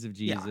 figurines of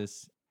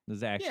Jesus.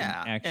 Those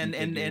action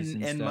figures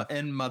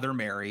and Mother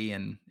Mary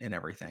and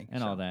everything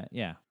and all that.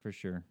 Yeah, for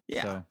sure.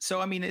 Yeah. So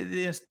I mean, it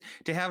is,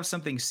 to have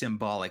something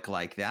symbolic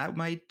like that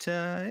might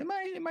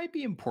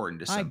be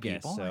important to some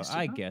people.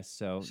 I guess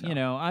so. You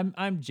know,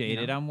 I'm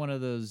jaded. I'm one of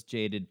those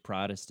jaded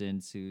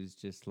Protestants who's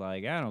just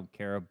like, I don't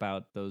care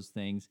about those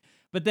things.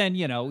 But then,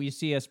 you know, you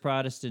see us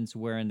Protestants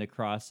wearing the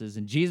crosses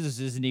and Jesus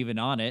isn't even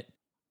on it.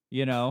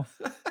 You know,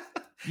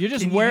 you're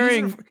just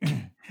wearing.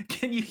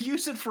 Can you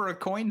use it for a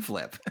coin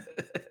flip?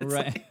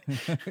 Right.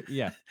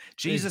 Yeah.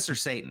 Jesus or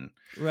Satan.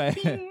 Right.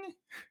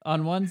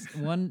 On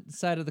one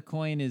side of the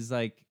coin is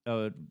like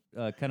a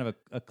kind of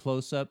a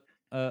close up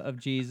of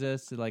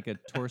Jesus, like a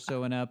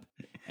torso and up,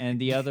 and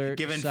the other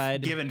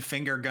side given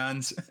finger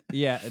guns.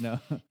 Yeah, no,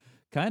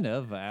 kind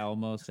of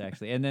almost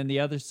actually. And then the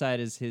other side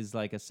is his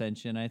like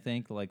ascension, I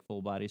think, like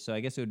full body. So I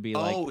guess it would be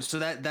like so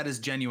that is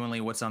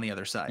genuinely what's on the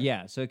other side.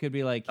 Yeah, so it could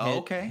be like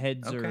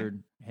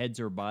heads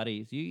or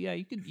bodies.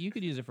 You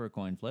could use it for a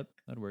coin flip.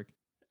 That'd work.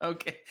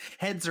 Okay,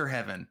 heads or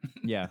heaven.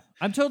 Yeah,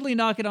 I'm totally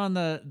knocking on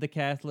the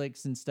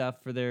Catholics and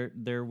stuff for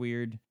their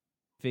weird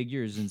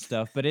figures and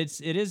stuff, but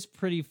it is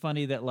pretty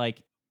funny that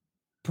like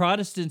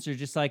Protestants are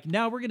just like,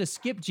 now we're gonna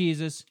skip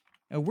Jesus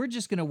and we're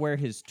just gonna wear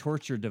his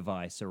torture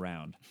device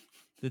around.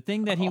 The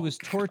thing that he was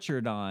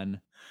tortured on,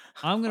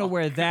 I'm gonna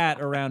wear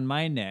that around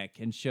my neck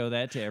and show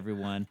that to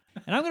everyone,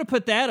 and I'm gonna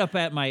put that up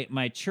at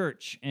my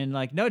church and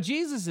like, no,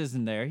 Jesus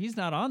isn't there. He's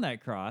not on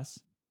that cross.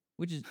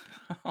 Which is,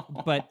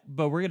 but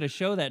we're gonna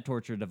show that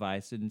torture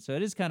device, and so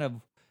it is kind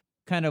of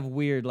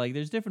weird. Like,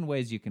 there's different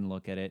ways you can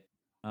look at it.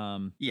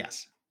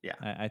 Yes, yeah,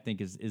 I think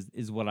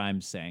is what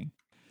I'm saying.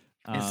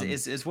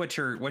 Is what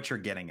you're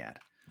getting at.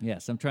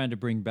 Yes, I'm trying to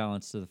bring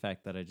balance to the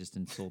fact that I just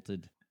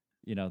insulted,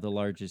 you know, the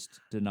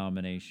largest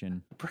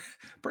denomination.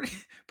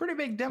 Pretty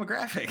big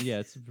demographic. Yeah,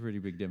 it's a pretty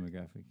big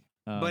demographic.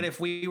 But if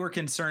we were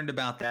concerned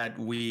about that,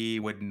 we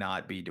would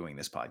not be doing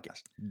this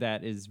podcast.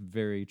 That is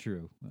very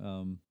true.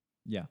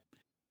 Yeah.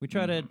 We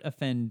try to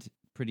offend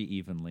pretty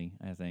evenly,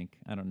 I think.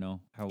 I don't know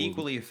how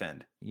equally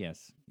offend.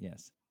 Yes.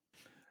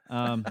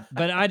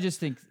 But I just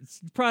think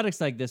products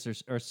like this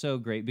are so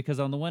great because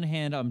on the one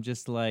hand, I'm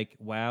just like,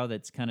 wow,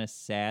 that's kind of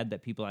sad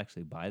that people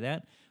actually buy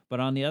that. But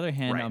on the other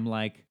hand, I'm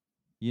like,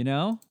 you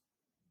know,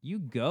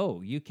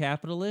 you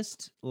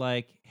capitalist,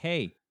 like,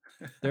 hey,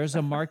 there's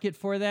a market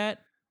for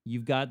that.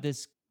 You've got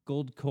this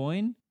gold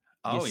coin.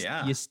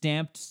 You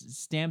stamped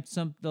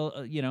some,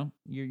 you know,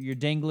 you're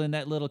dangling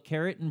that little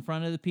carrot in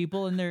front of the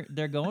people and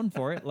they're going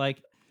for it.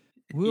 Like,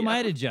 who am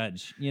I to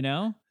judge? You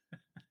know,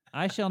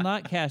 I shall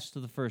not cast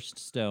the first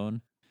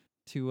stone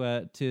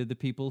to the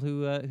people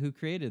who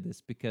created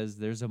this because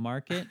there's a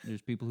market.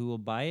 There's people who will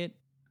buy it.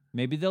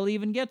 Maybe they'll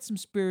even get some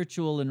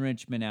spiritual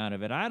enrichment out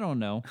of it. I don't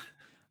know.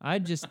 I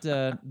just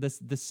the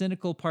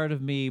cynical part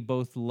of me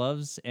both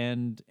loves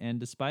and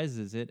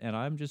despises it, and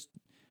I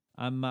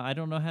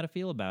don't know how to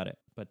feel about it.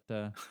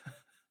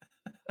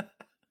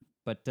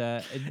 But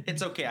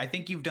it's okay. I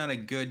think you've done a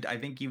good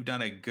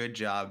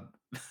job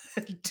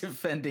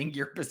defending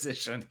your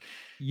position.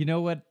 You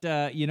know what?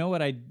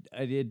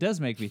 It does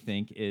make me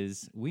think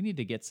is we need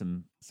to get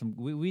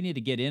we need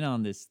to get in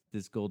on this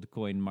gold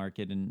coin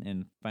market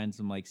and find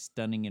some like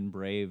stunning and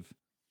brave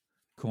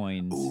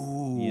coins.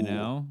 Ooh, you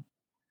know,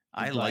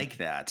 I like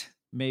that.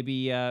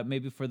 Maybe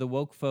for the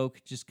woke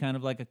folk, just kind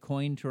of like a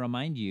coin to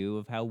remind you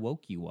of how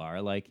woke you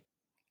are. Like,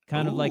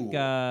 kind of like, you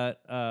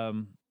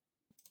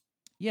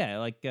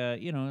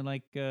know,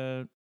 like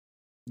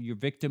your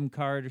victim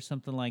card or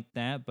something like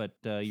that, but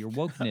your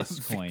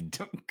wokeness coin.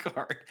 Victim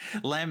card,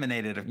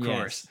 laminated, of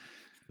course.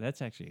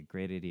 That's actually a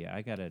great idea.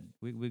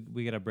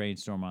 We gotta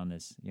brainstorm on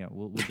this. Yeah,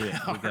 we'll do it.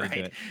 We gotta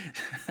do it.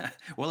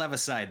 We'll have a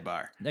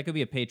sidebar. That could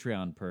be a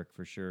Patreon perk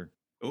for sure.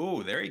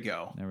 Oh, there you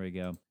go. There we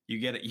go. You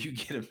get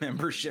a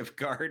membership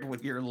card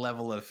with your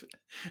level of.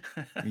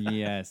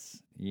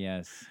 Yes.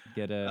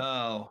 Get a.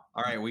 Oh,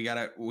 all right. We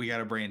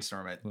gotta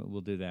brainstorm it.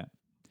 We'll do that.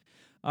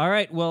 All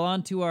right. Well,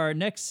 on to our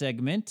next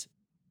segment.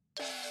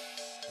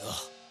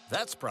 Ugh,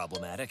 that's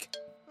problematic.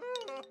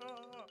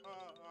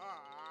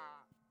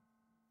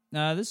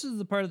 This is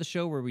the part of the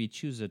show where we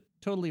choose a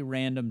totally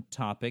random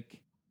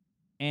topic,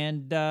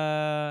 and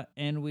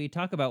we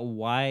talk about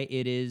why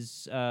it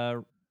is,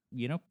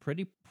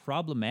 pretty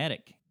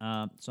problematic.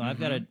 So I've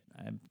got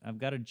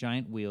a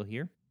giant wheel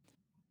here,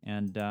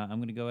 and I'm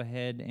going to go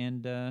ahead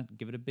and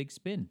give it a big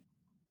spin.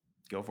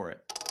 Go for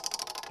it.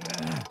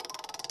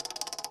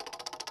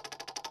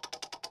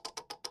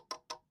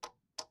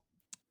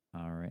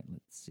 All right,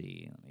 let's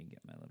see. Let me get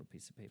my little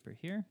piece of paper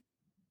here,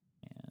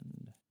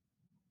 and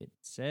it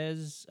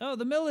says, "Oh,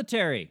 the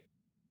military."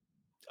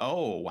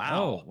 Oh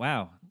wow! Oh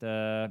wow!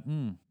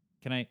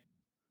 Can I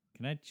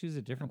choose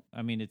a different?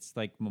 I mean, it's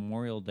like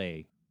Memorial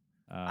Day.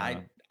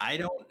 I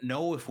don't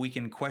know if we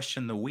can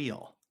question the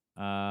wheel.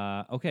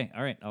 Okay,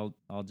 all right.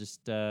 I'll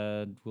just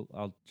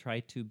I'll try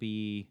to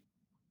be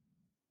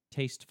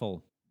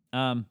tasteful.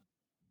 Okay.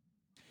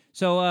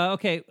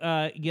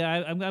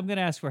 I'm going to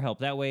ask for help.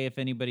 That way, if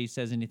anybody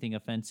says anything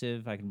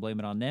offensive, I can blame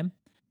it on them.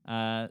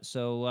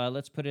 So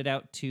let's put it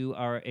out to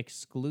our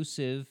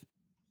exclusive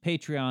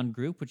Patreon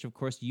group, which of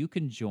course you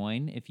can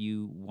join if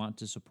you want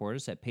to support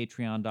us at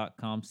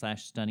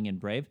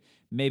patreon.com/stunningandbrave.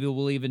 Maybe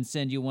we'll even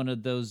send you one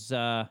of those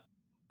woke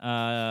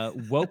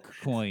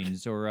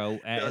coins, or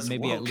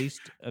maybe woke. At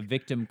least a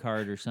victim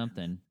card or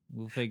something.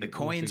 We'll figure the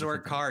coins or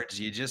cards.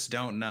 You just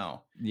don't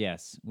know.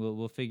 Yes,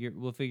 we'll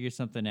figure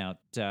something out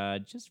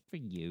just for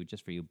you.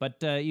 But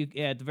you,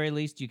 at the very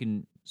least, you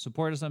can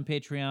support us on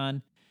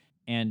Patreon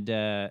and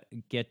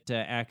get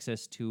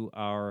access to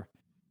our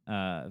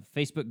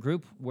Facebook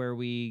group where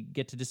we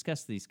get to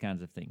discuss these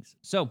kinds of things.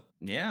 So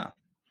yeah,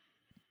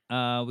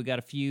 we got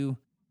a few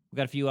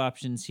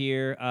options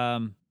here.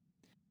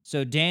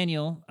 So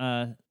Daniel,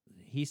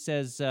 he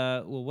says,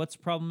 well, what's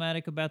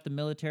problematic about the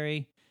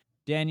military?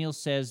 Daniel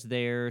says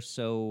they're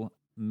so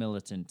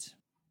militant.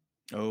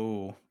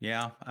 Oh,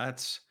 yeah,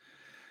 it's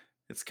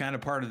kind of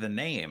part of the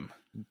name.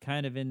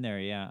 Kind of in there,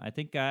 yeah. I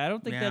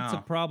don't think that's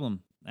a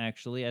problem,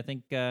 actually. I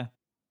think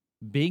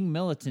being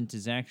militant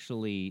is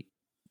actually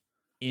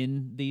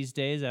in these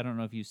days. I don't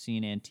know if you've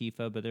seen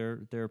Antifa, but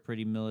they're a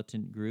pretty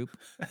militant group.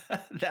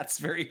 That's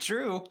very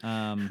true.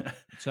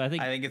 So I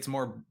think it's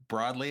more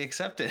broadly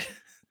accepted.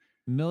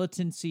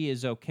 Militancy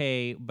is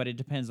okay, but it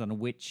depends on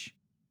which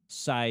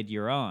side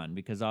you're on,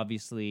 because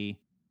obviously,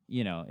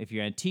 if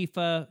you're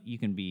Antifa, you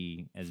can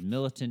be as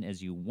militant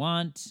as you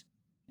want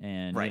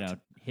and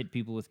hit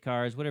people with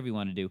cars, whatever you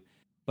want to do.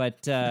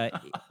 But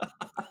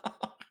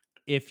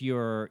if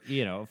you're,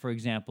 for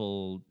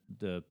example,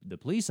 the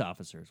police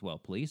officers, well,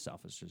 police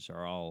officers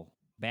are all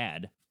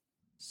bad.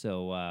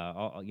 So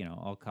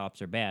all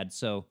cops are bad.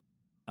 So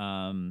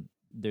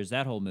there's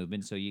that whole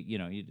movement. So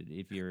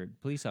if you're a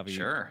police officer,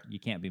 sure, you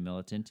can't be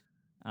militant.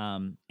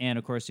 And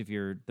of course, if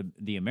you're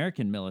the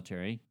American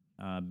military,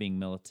 being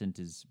militant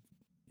is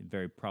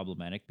very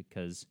problematic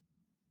because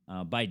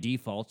by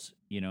default,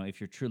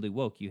 if you're truly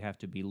woke, you have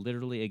to be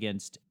literally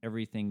against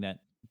everything that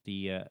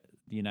the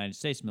United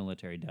States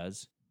military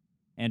does,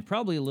 and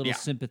probably a little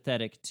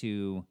sympathetic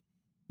to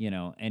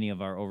any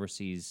of our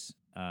overseas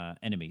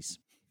enemies.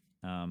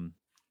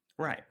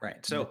 Right.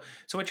 So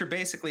what you're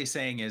basically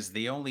saying is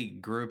the only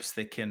groups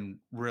that can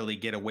really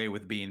get away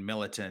with being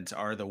militant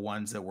are the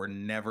ones that were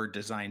never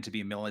designed to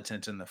be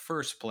militant in the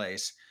first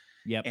place.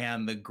 Yep.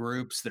 And the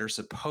groups that are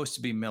supposed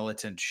to be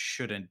militant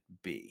shouldn't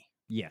be.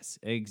 Yes,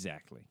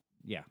 exactly.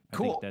 Yeah.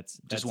 Cool. I think that's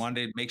just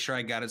wanted to make sure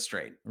I got it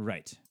straight.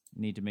 Right.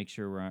 Need to make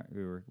sure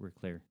we're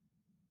clear.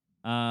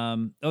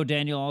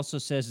 Daniel also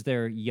says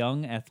their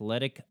young,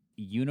 athletic,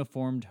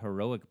 uniformed,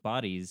 heroic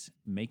bodies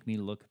make me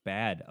look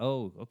bad.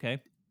 Oh, okay.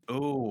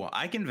 Oh,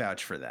 I can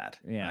vouch for that.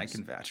 Yeah, I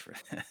can vouch for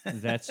that.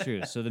 That's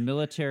true. So the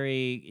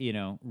military,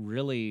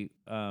 really,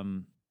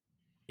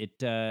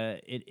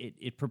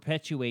 it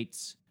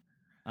perpetuates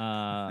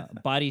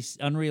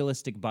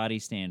unrealistic body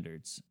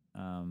standards.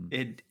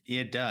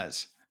 It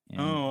does.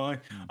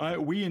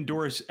 We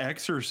endorse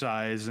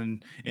exercise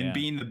and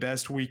being the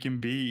best we can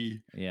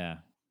be. Yeah,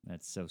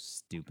 that's so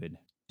stupid.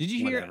 Did you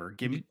hear? Whatever.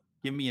 Give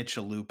me a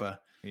chalupa.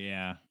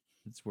 Yeah,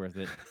 it's worth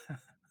it.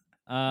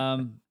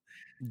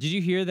 Did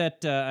you hear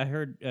that? I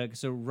heard.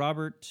 So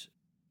Robert,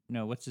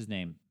 what's his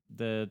name?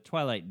 The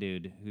Twilight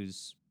dude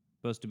who's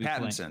supposed to be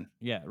Pattinson.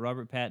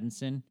 Robert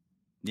Pattinson.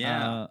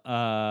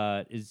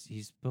 Yeah.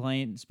 He's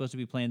supposed to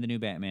be playing the new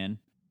Batman.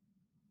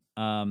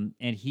 And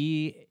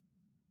he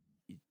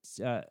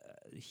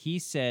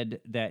said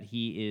that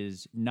he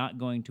is not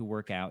going to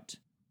work out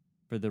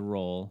for the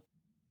role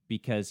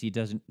because he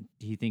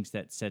thinks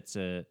that sets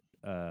a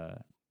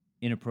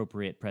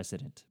inappropriate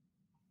precedent.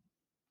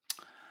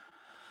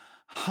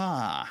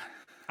 Huh.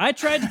 I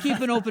tried to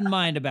keep an open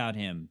mind about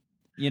him.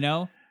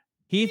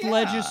 Heath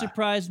Ledger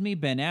surprised me.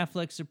 Ben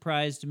Affleck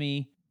surprised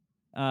me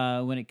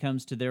when it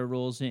comes to their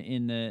roles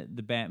in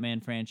the Batman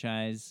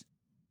franchise.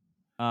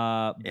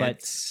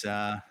 But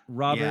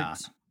Robert,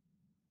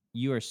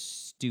 you are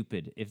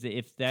stupid.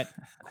 If that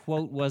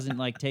quote wasn't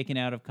taken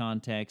out of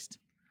context.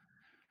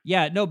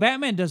 Yeah, no,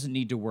 Batman doesn't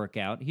need to work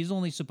out. He's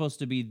only supposed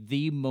to be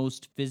the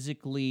most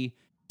physically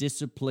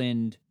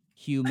disciplined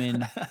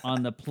human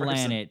on the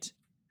planet.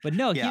 But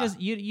no, he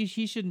doesn't.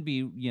 He shouldn't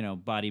be,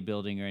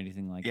 bodybuilding or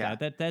anything like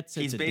that. That's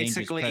a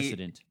dangerous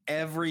precedent.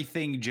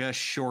 Everything just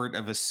short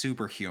of a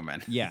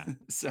superhuman. Yeah.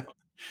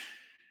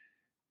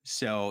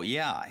 So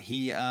yeah,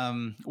 he.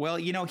 Well,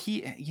 you know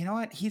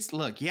what?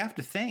 Look. You have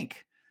to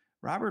think.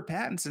 Robert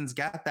Pattinson's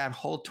got that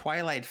whole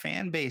Twilight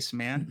fan base,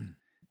 man,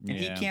 and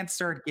he can't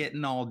start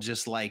getting all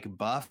just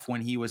buff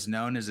when he was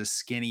known as a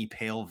skinny,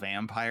 pale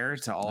vampire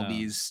to all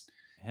these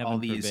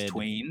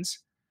tweens.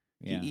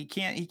 Yeah. He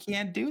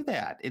can't do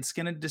that. It's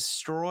going to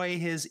destroy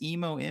his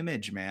emo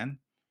image, man.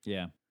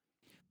 Yeah.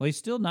 Well, he's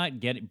still not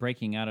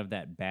breaking out of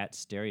that bat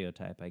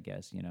stereotype, I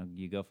guess.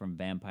 You go from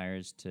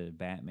vampires to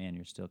Batman,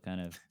 you're still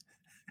kind of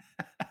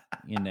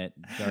in that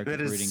dark that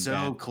brooding is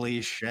so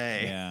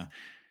cliche. Yeah.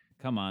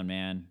 Come on,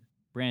 man.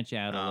 Branch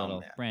out a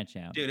little. Man. Branch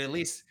out. Dude, at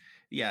least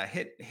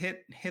hit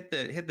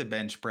the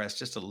bench press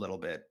just a little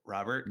bit,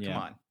 Robert.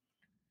 Yeah.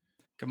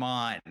 Come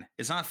on.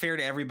 It's not fair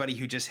to everybody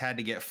who just had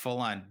to get full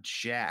on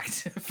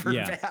jacked for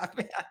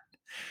Batman.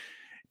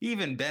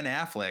 even Ben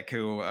Affleck,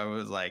 who I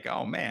was like,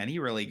 oh man, he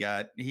really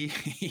he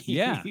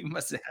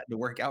must have had to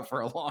work out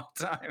for a long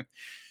time.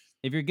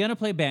 If you're gonna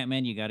play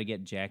Batman, you got to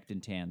get jacked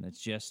and tan. That's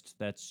just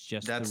the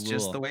rule.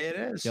 Just the way it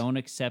is. Don't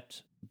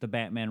accept the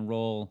Batman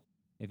role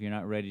if you're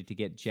not ready to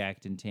get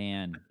jacked and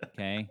tan.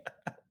 Okay.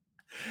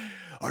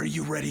 Are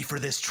you ready for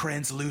this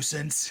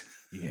translucence?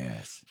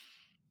 Yes.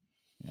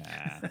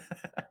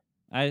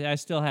 I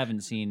still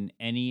haven't seen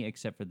any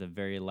except for the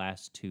very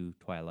last 2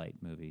 Twilight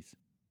movies.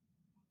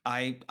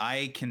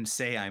 I can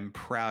say I'm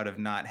proud of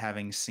not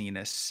having seen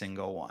a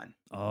single one.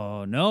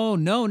 Oh,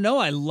 no.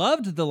 I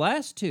loved the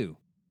last 2.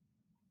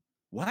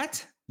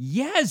 What?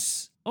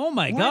 Yes. Oh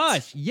my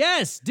gosh.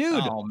 Yes,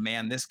 dude. Oh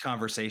man, this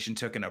conversation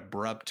took an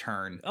abrupt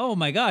turn. Oh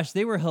my gosh,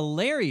 they were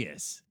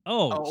hilarious.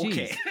 Oh,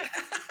 okay.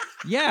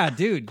 Yeah,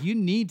 dude, you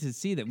need to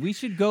see that. We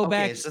should go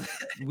back.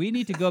 We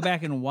need to go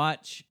back and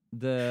watch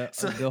the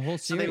whole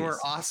series. So they were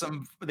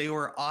awesome. They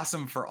were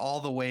awesome for all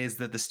the ways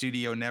that the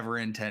studio never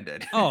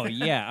intended. Oh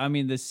yeah, I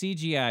mean the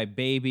CGI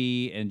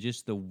baby and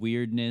just the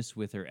weirdness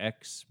with her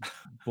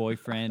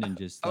ex-boyfriend and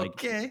just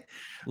like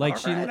like all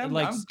she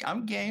right,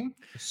 I'm game.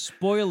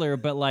 Spoiler,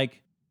 but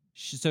like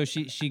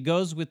she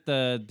goes with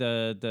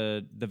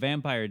the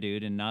vampire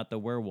dude and not the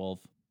werewolf,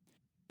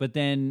 but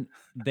then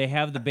they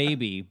have the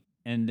baby.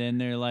 And then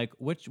they're like,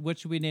 what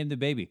should we name the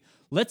baby?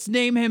 Let's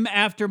name him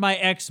after my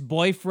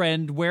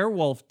ex-boyfriend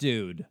werewolf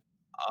dude.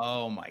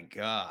 Oh my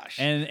gosh.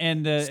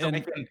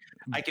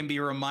 I can be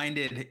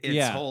reminded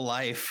its whole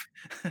life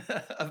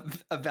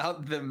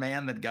about the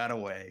man that got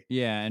away.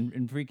 Yeah,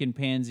 and freaking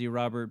pansy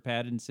Robert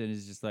Pattinson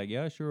is just like,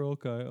 yeah, sure,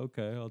 okay,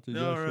 I'll do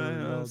that. All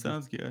right,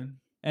 sounds good.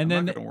 And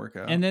then not gonna work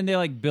out. And then they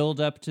like build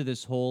up to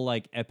this whole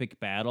like epic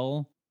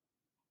battle,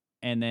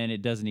 and then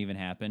it doesn't even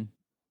happen.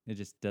 It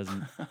just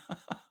doesn't.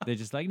 They're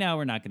just like, no,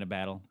 we're not going to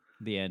battle.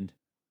 The end.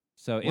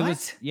 So it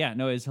was,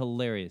 it's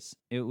hilarious.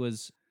 It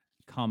was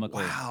comical.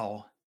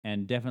 Wow.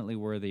 And definitely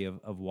worthy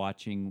of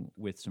watching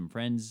with some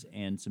friends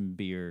and some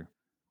beer.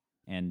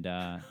 And,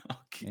 and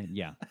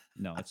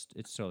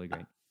it's totally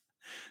great.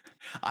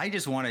 I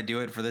just want to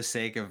do it for the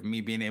sake of me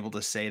being able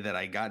to say that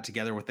I got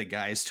together with the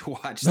guys to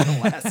watch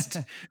the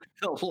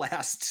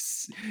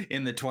last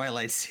in the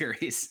Twilight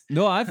series.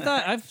 No,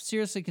 I've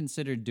seriously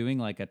considered doing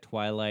like a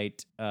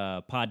Twilight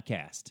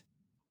podcast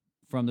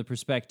from the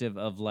perspective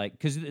of like,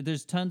 because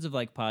there's tons of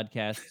like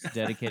podcasts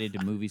dedicated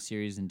to movie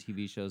series and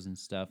TV shows and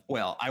stuff.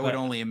 Well, I would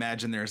only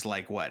imagine there's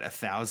like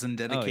 1,000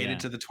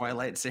 dedicated to the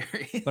Twilight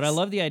series. But I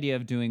love the idea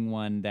of doing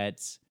one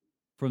that's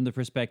from the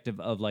perspective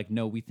of like,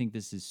 no, we think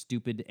this is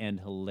stupid and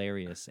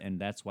hilarious, and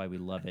that's why we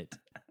love it.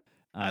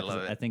 I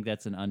love it. I think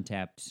that's an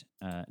untapped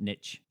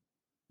niche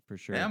for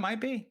sure. Yeah, it might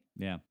be.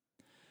 Yeah.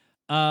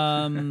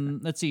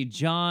 Let's see.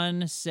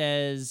 John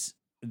says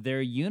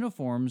their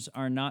uniforms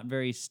are not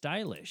very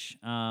stylish.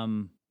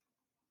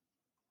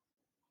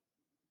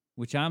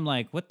 Which I'm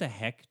like, what the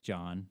heck,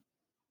 John?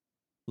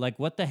 Like,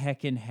 what the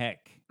heck in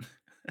heck,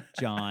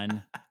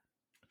 John?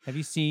 Have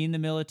you seen the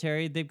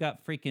military? They've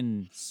got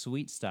freaking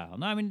sweet style.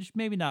 No, I mean,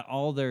 maybe not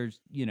all their,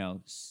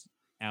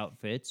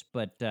 outfits,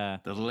 but... the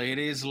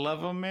ladies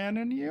love a man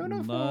in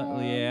uniform.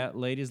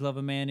 Ladies love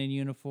a man in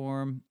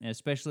uniform,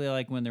 especially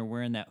like when they're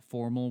wearing that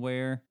formal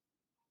wear.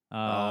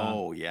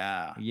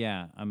 Yeah.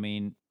 Yeah, I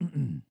mean,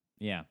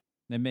 yeah.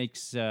 That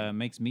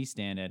makes me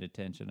stand at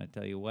attention, I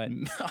tell you what.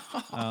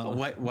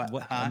 What?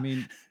 Huh? I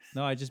mean,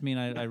 no, I just mean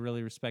I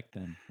really respect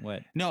them.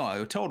 What?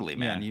 No, totally,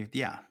 man.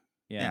 Yeah.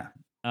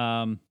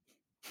 Oh,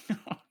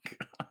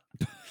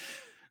 God.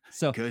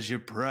 So, because you're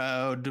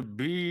proud to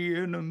be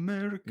an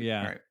American.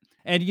 Yeah. Right.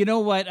 And you know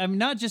what? I'm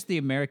not just the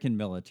American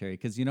military,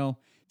 because,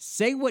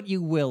 say what you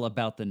will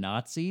about the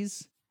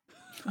Nazis.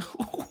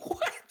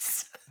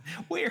 What?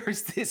 Where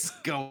is this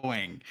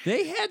going?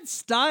 They had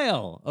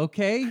style,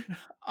 okay?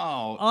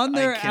 Oh, on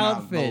their I cannot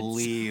outfits.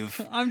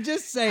 Believe. I'm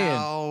just saying.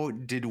 How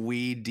did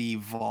we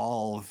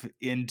devolve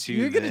into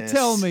You're going to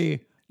tell me.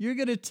 You're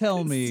going to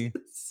tell me.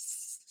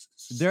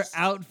 Their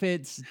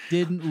outfits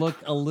didn't look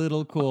a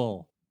little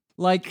cool.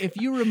 Like if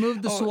you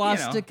remove the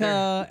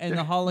swastika and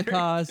the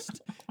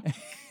Holocaust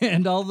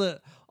and all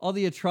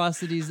the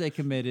atrocities they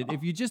committed,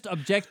 if you just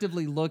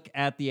objectively look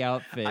at the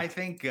outfit, I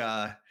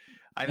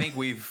think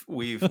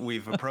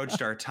we've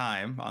approached our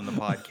time on the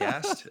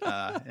podcast.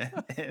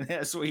 And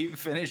as we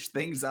finish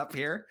things up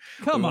here,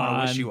 we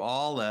wish you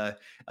all an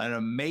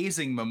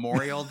amazing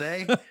Memorial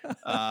Day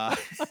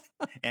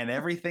and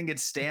everything it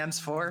stands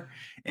for.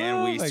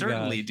 And we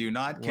certainly do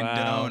not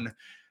condone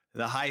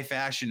the high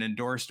fashion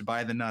endorsed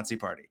by the Nazi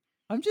Party.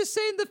 I'm just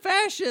saying the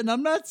fashion.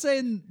 I'm not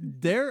saying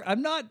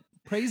I'm not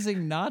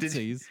praising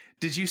Nazis.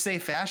 Did you say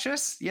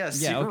fascists?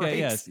 Yes. Yeah.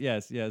 Okay. Right.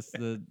 Yes.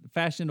 The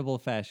fashionable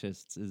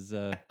fascists is.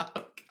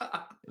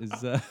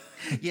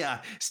 Yeah.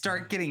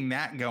 Start getting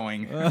that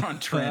going on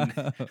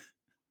trend.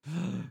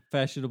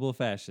 Fashionable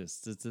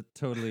fascists. It's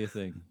totally a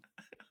thing.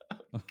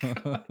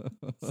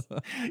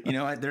 You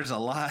know what?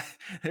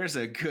 There's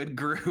a good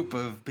group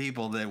of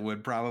people that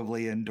would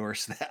probably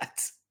endorse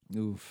that.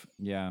 Oof.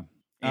 Yeah.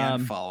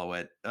 And follow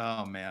it.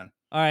 Oh man.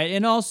 All right.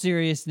 In all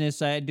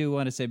seriousness, I do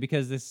want to say,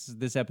 because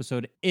this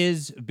episode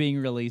is being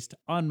released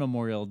on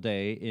Memorial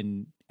Day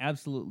in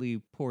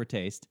absolutely poor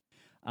taste,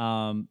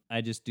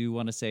 I just do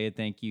want to say a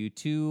thank you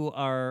to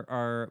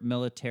our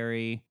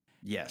military.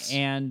 Yes.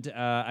 And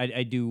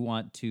I do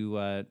want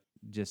to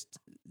just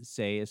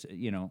say,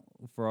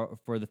 for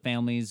the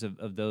families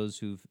of those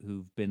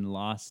who've been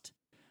lost,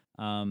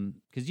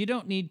 because you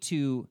don't need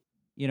to,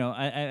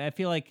 I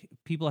feel like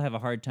people have a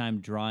hard time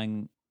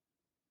drawing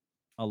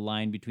a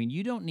line between,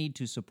 you don't need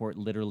to support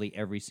literally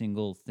every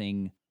single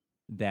thing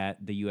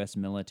that the U.S.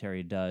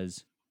 military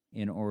does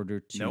in order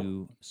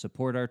to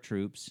support our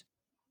troops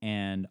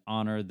and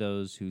honor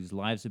those whose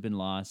lives have been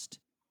lost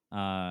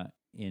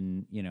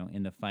in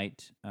the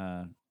fight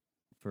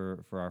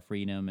for our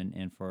freedom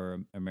and for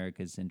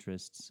America's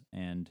interests,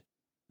 and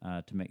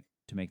to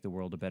make the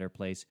world a better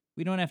place.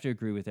 We don't have to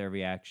agree with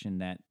every action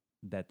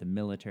that the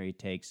military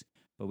takes,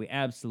 but we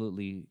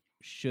absolutely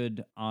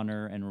should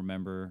honor and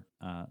remember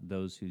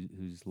those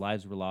whose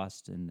lives were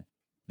lost, and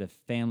the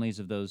families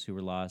of those who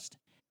were lost,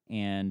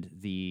 and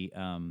the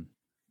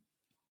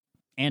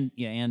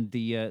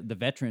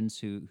veterans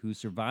who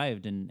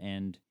survived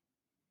and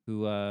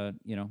who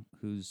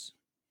whose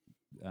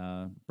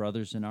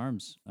brothers in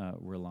arms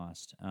were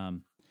lost.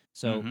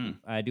 So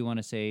I do want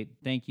to say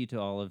thank you to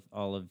all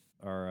of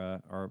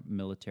our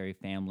military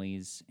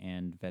families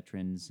and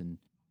veterans, and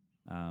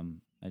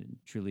I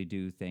truly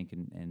do thank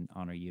and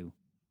honor you.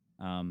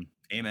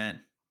 Amen.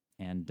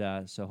 And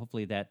so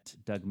hopefully that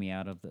dug me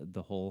out of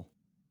the hole.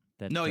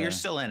 No, you're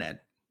still in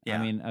it. Yeah.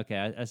 I mean,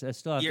 okay, I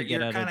still have to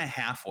get out of... You're kind of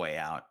halfway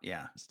out,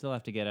 yeah. Still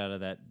have to get out of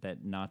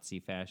that Nazi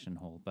fashion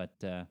hole, but...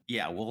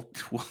 Yeah, we'll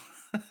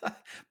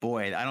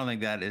boy, I don't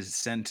think that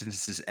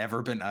sentence has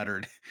ever been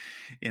uttered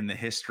in the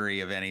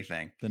history of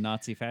anything. The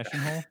Nazi fashion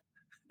hole?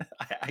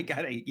 I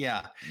gotta,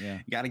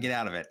 gotta get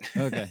out of it.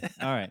 Okay,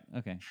 all right,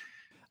 okay.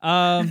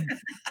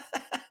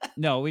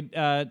 No,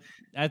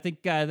 I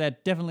think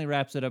that definitely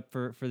wraps it up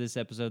for this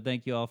episode.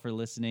 Thank you all for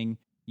listening.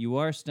 You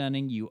are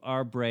stunning. You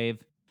are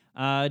brave.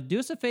 Do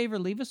us a favor.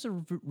 Leave us a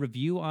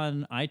review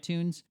on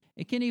iTunes.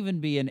 It can even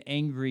be an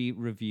angry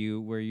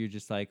review where you're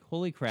just like,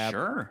 holy crap.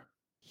 Sure.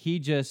 He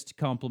just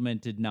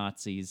complimented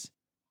Nazis.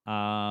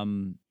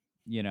 That's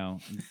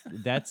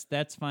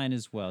fine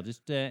as well.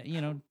 Just,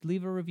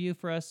 leave a review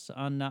for us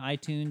on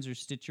iTunes or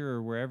Stitcher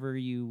or wherever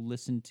you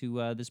listen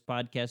to this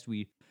podcast.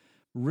 We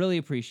really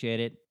appreciate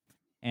it.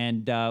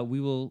 And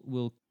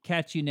we'll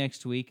catch you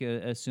next week,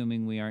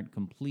 assuming we aren't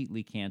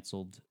completely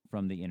canceled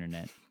from the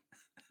internet.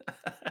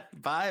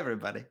 Bye,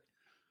 everybody.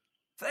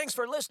 Thanks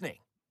for listening.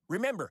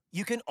 Remember,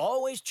 you can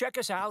always check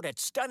us out at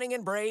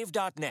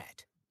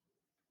stunningandbrave.net.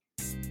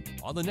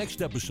 On the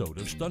next episode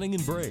of Stunning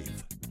and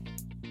Brave.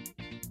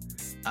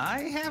 I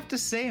have to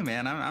say,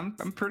 man, I'm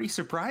pretty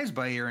surprised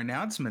by your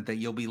announcement that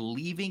you'll be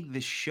leaving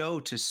the show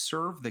to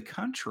serve the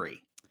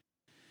country.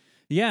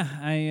 Yeah,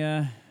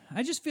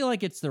 I just feel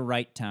like it's the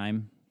right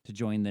time to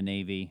join the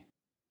Navy.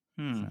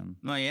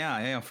 Well,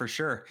 yeah, for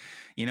sure.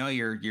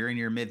 You're in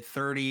your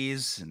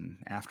mid-30s, and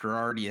after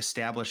already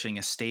establishing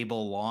a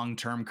stable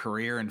long-term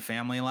career and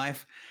family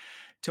life,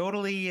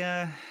 totally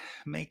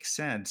makes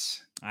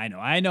sense.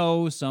 I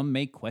know some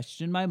may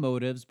question my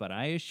motives, but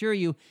I assure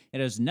you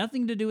it has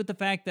nothing to do with the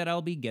fact that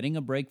I'll be getting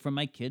a break from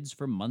my kids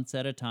for months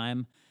at a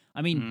time.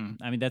 I mean,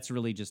 that's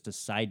really just a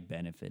side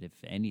benefit, if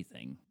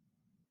anything.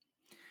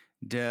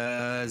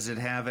 Does it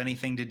have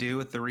anything to do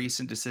with the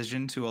recent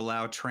decision to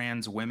allow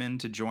trans women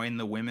to join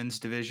the women's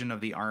division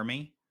of the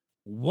Army?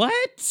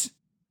 What?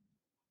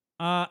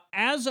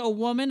 As a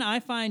woman, I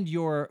find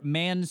your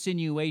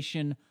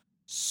man-insinuation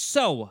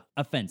so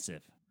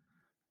offensive.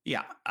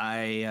 Yeah,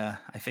 I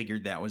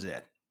figured that was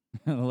it.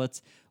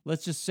 Let's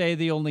just say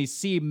the only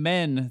C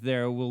men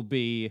there will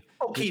be.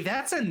 Okay,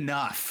 that's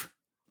enough.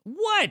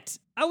 What?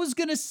 I was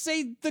gonna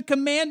say the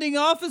commanding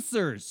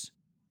officers.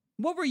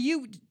 What were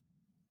you?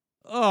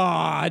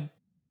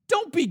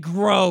 Don't be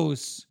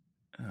gross.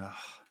 Ugh.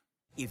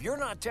 If you're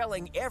not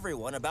telling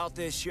everyone about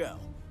this show,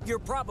 you're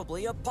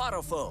probably a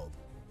potophobe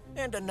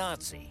and a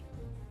Nazi.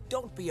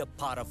 Don't be a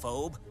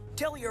potophobe.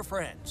 Tell your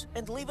friends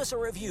and leave us a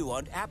review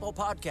on Apple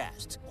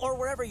Podcasts or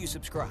wherever you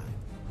subscribe.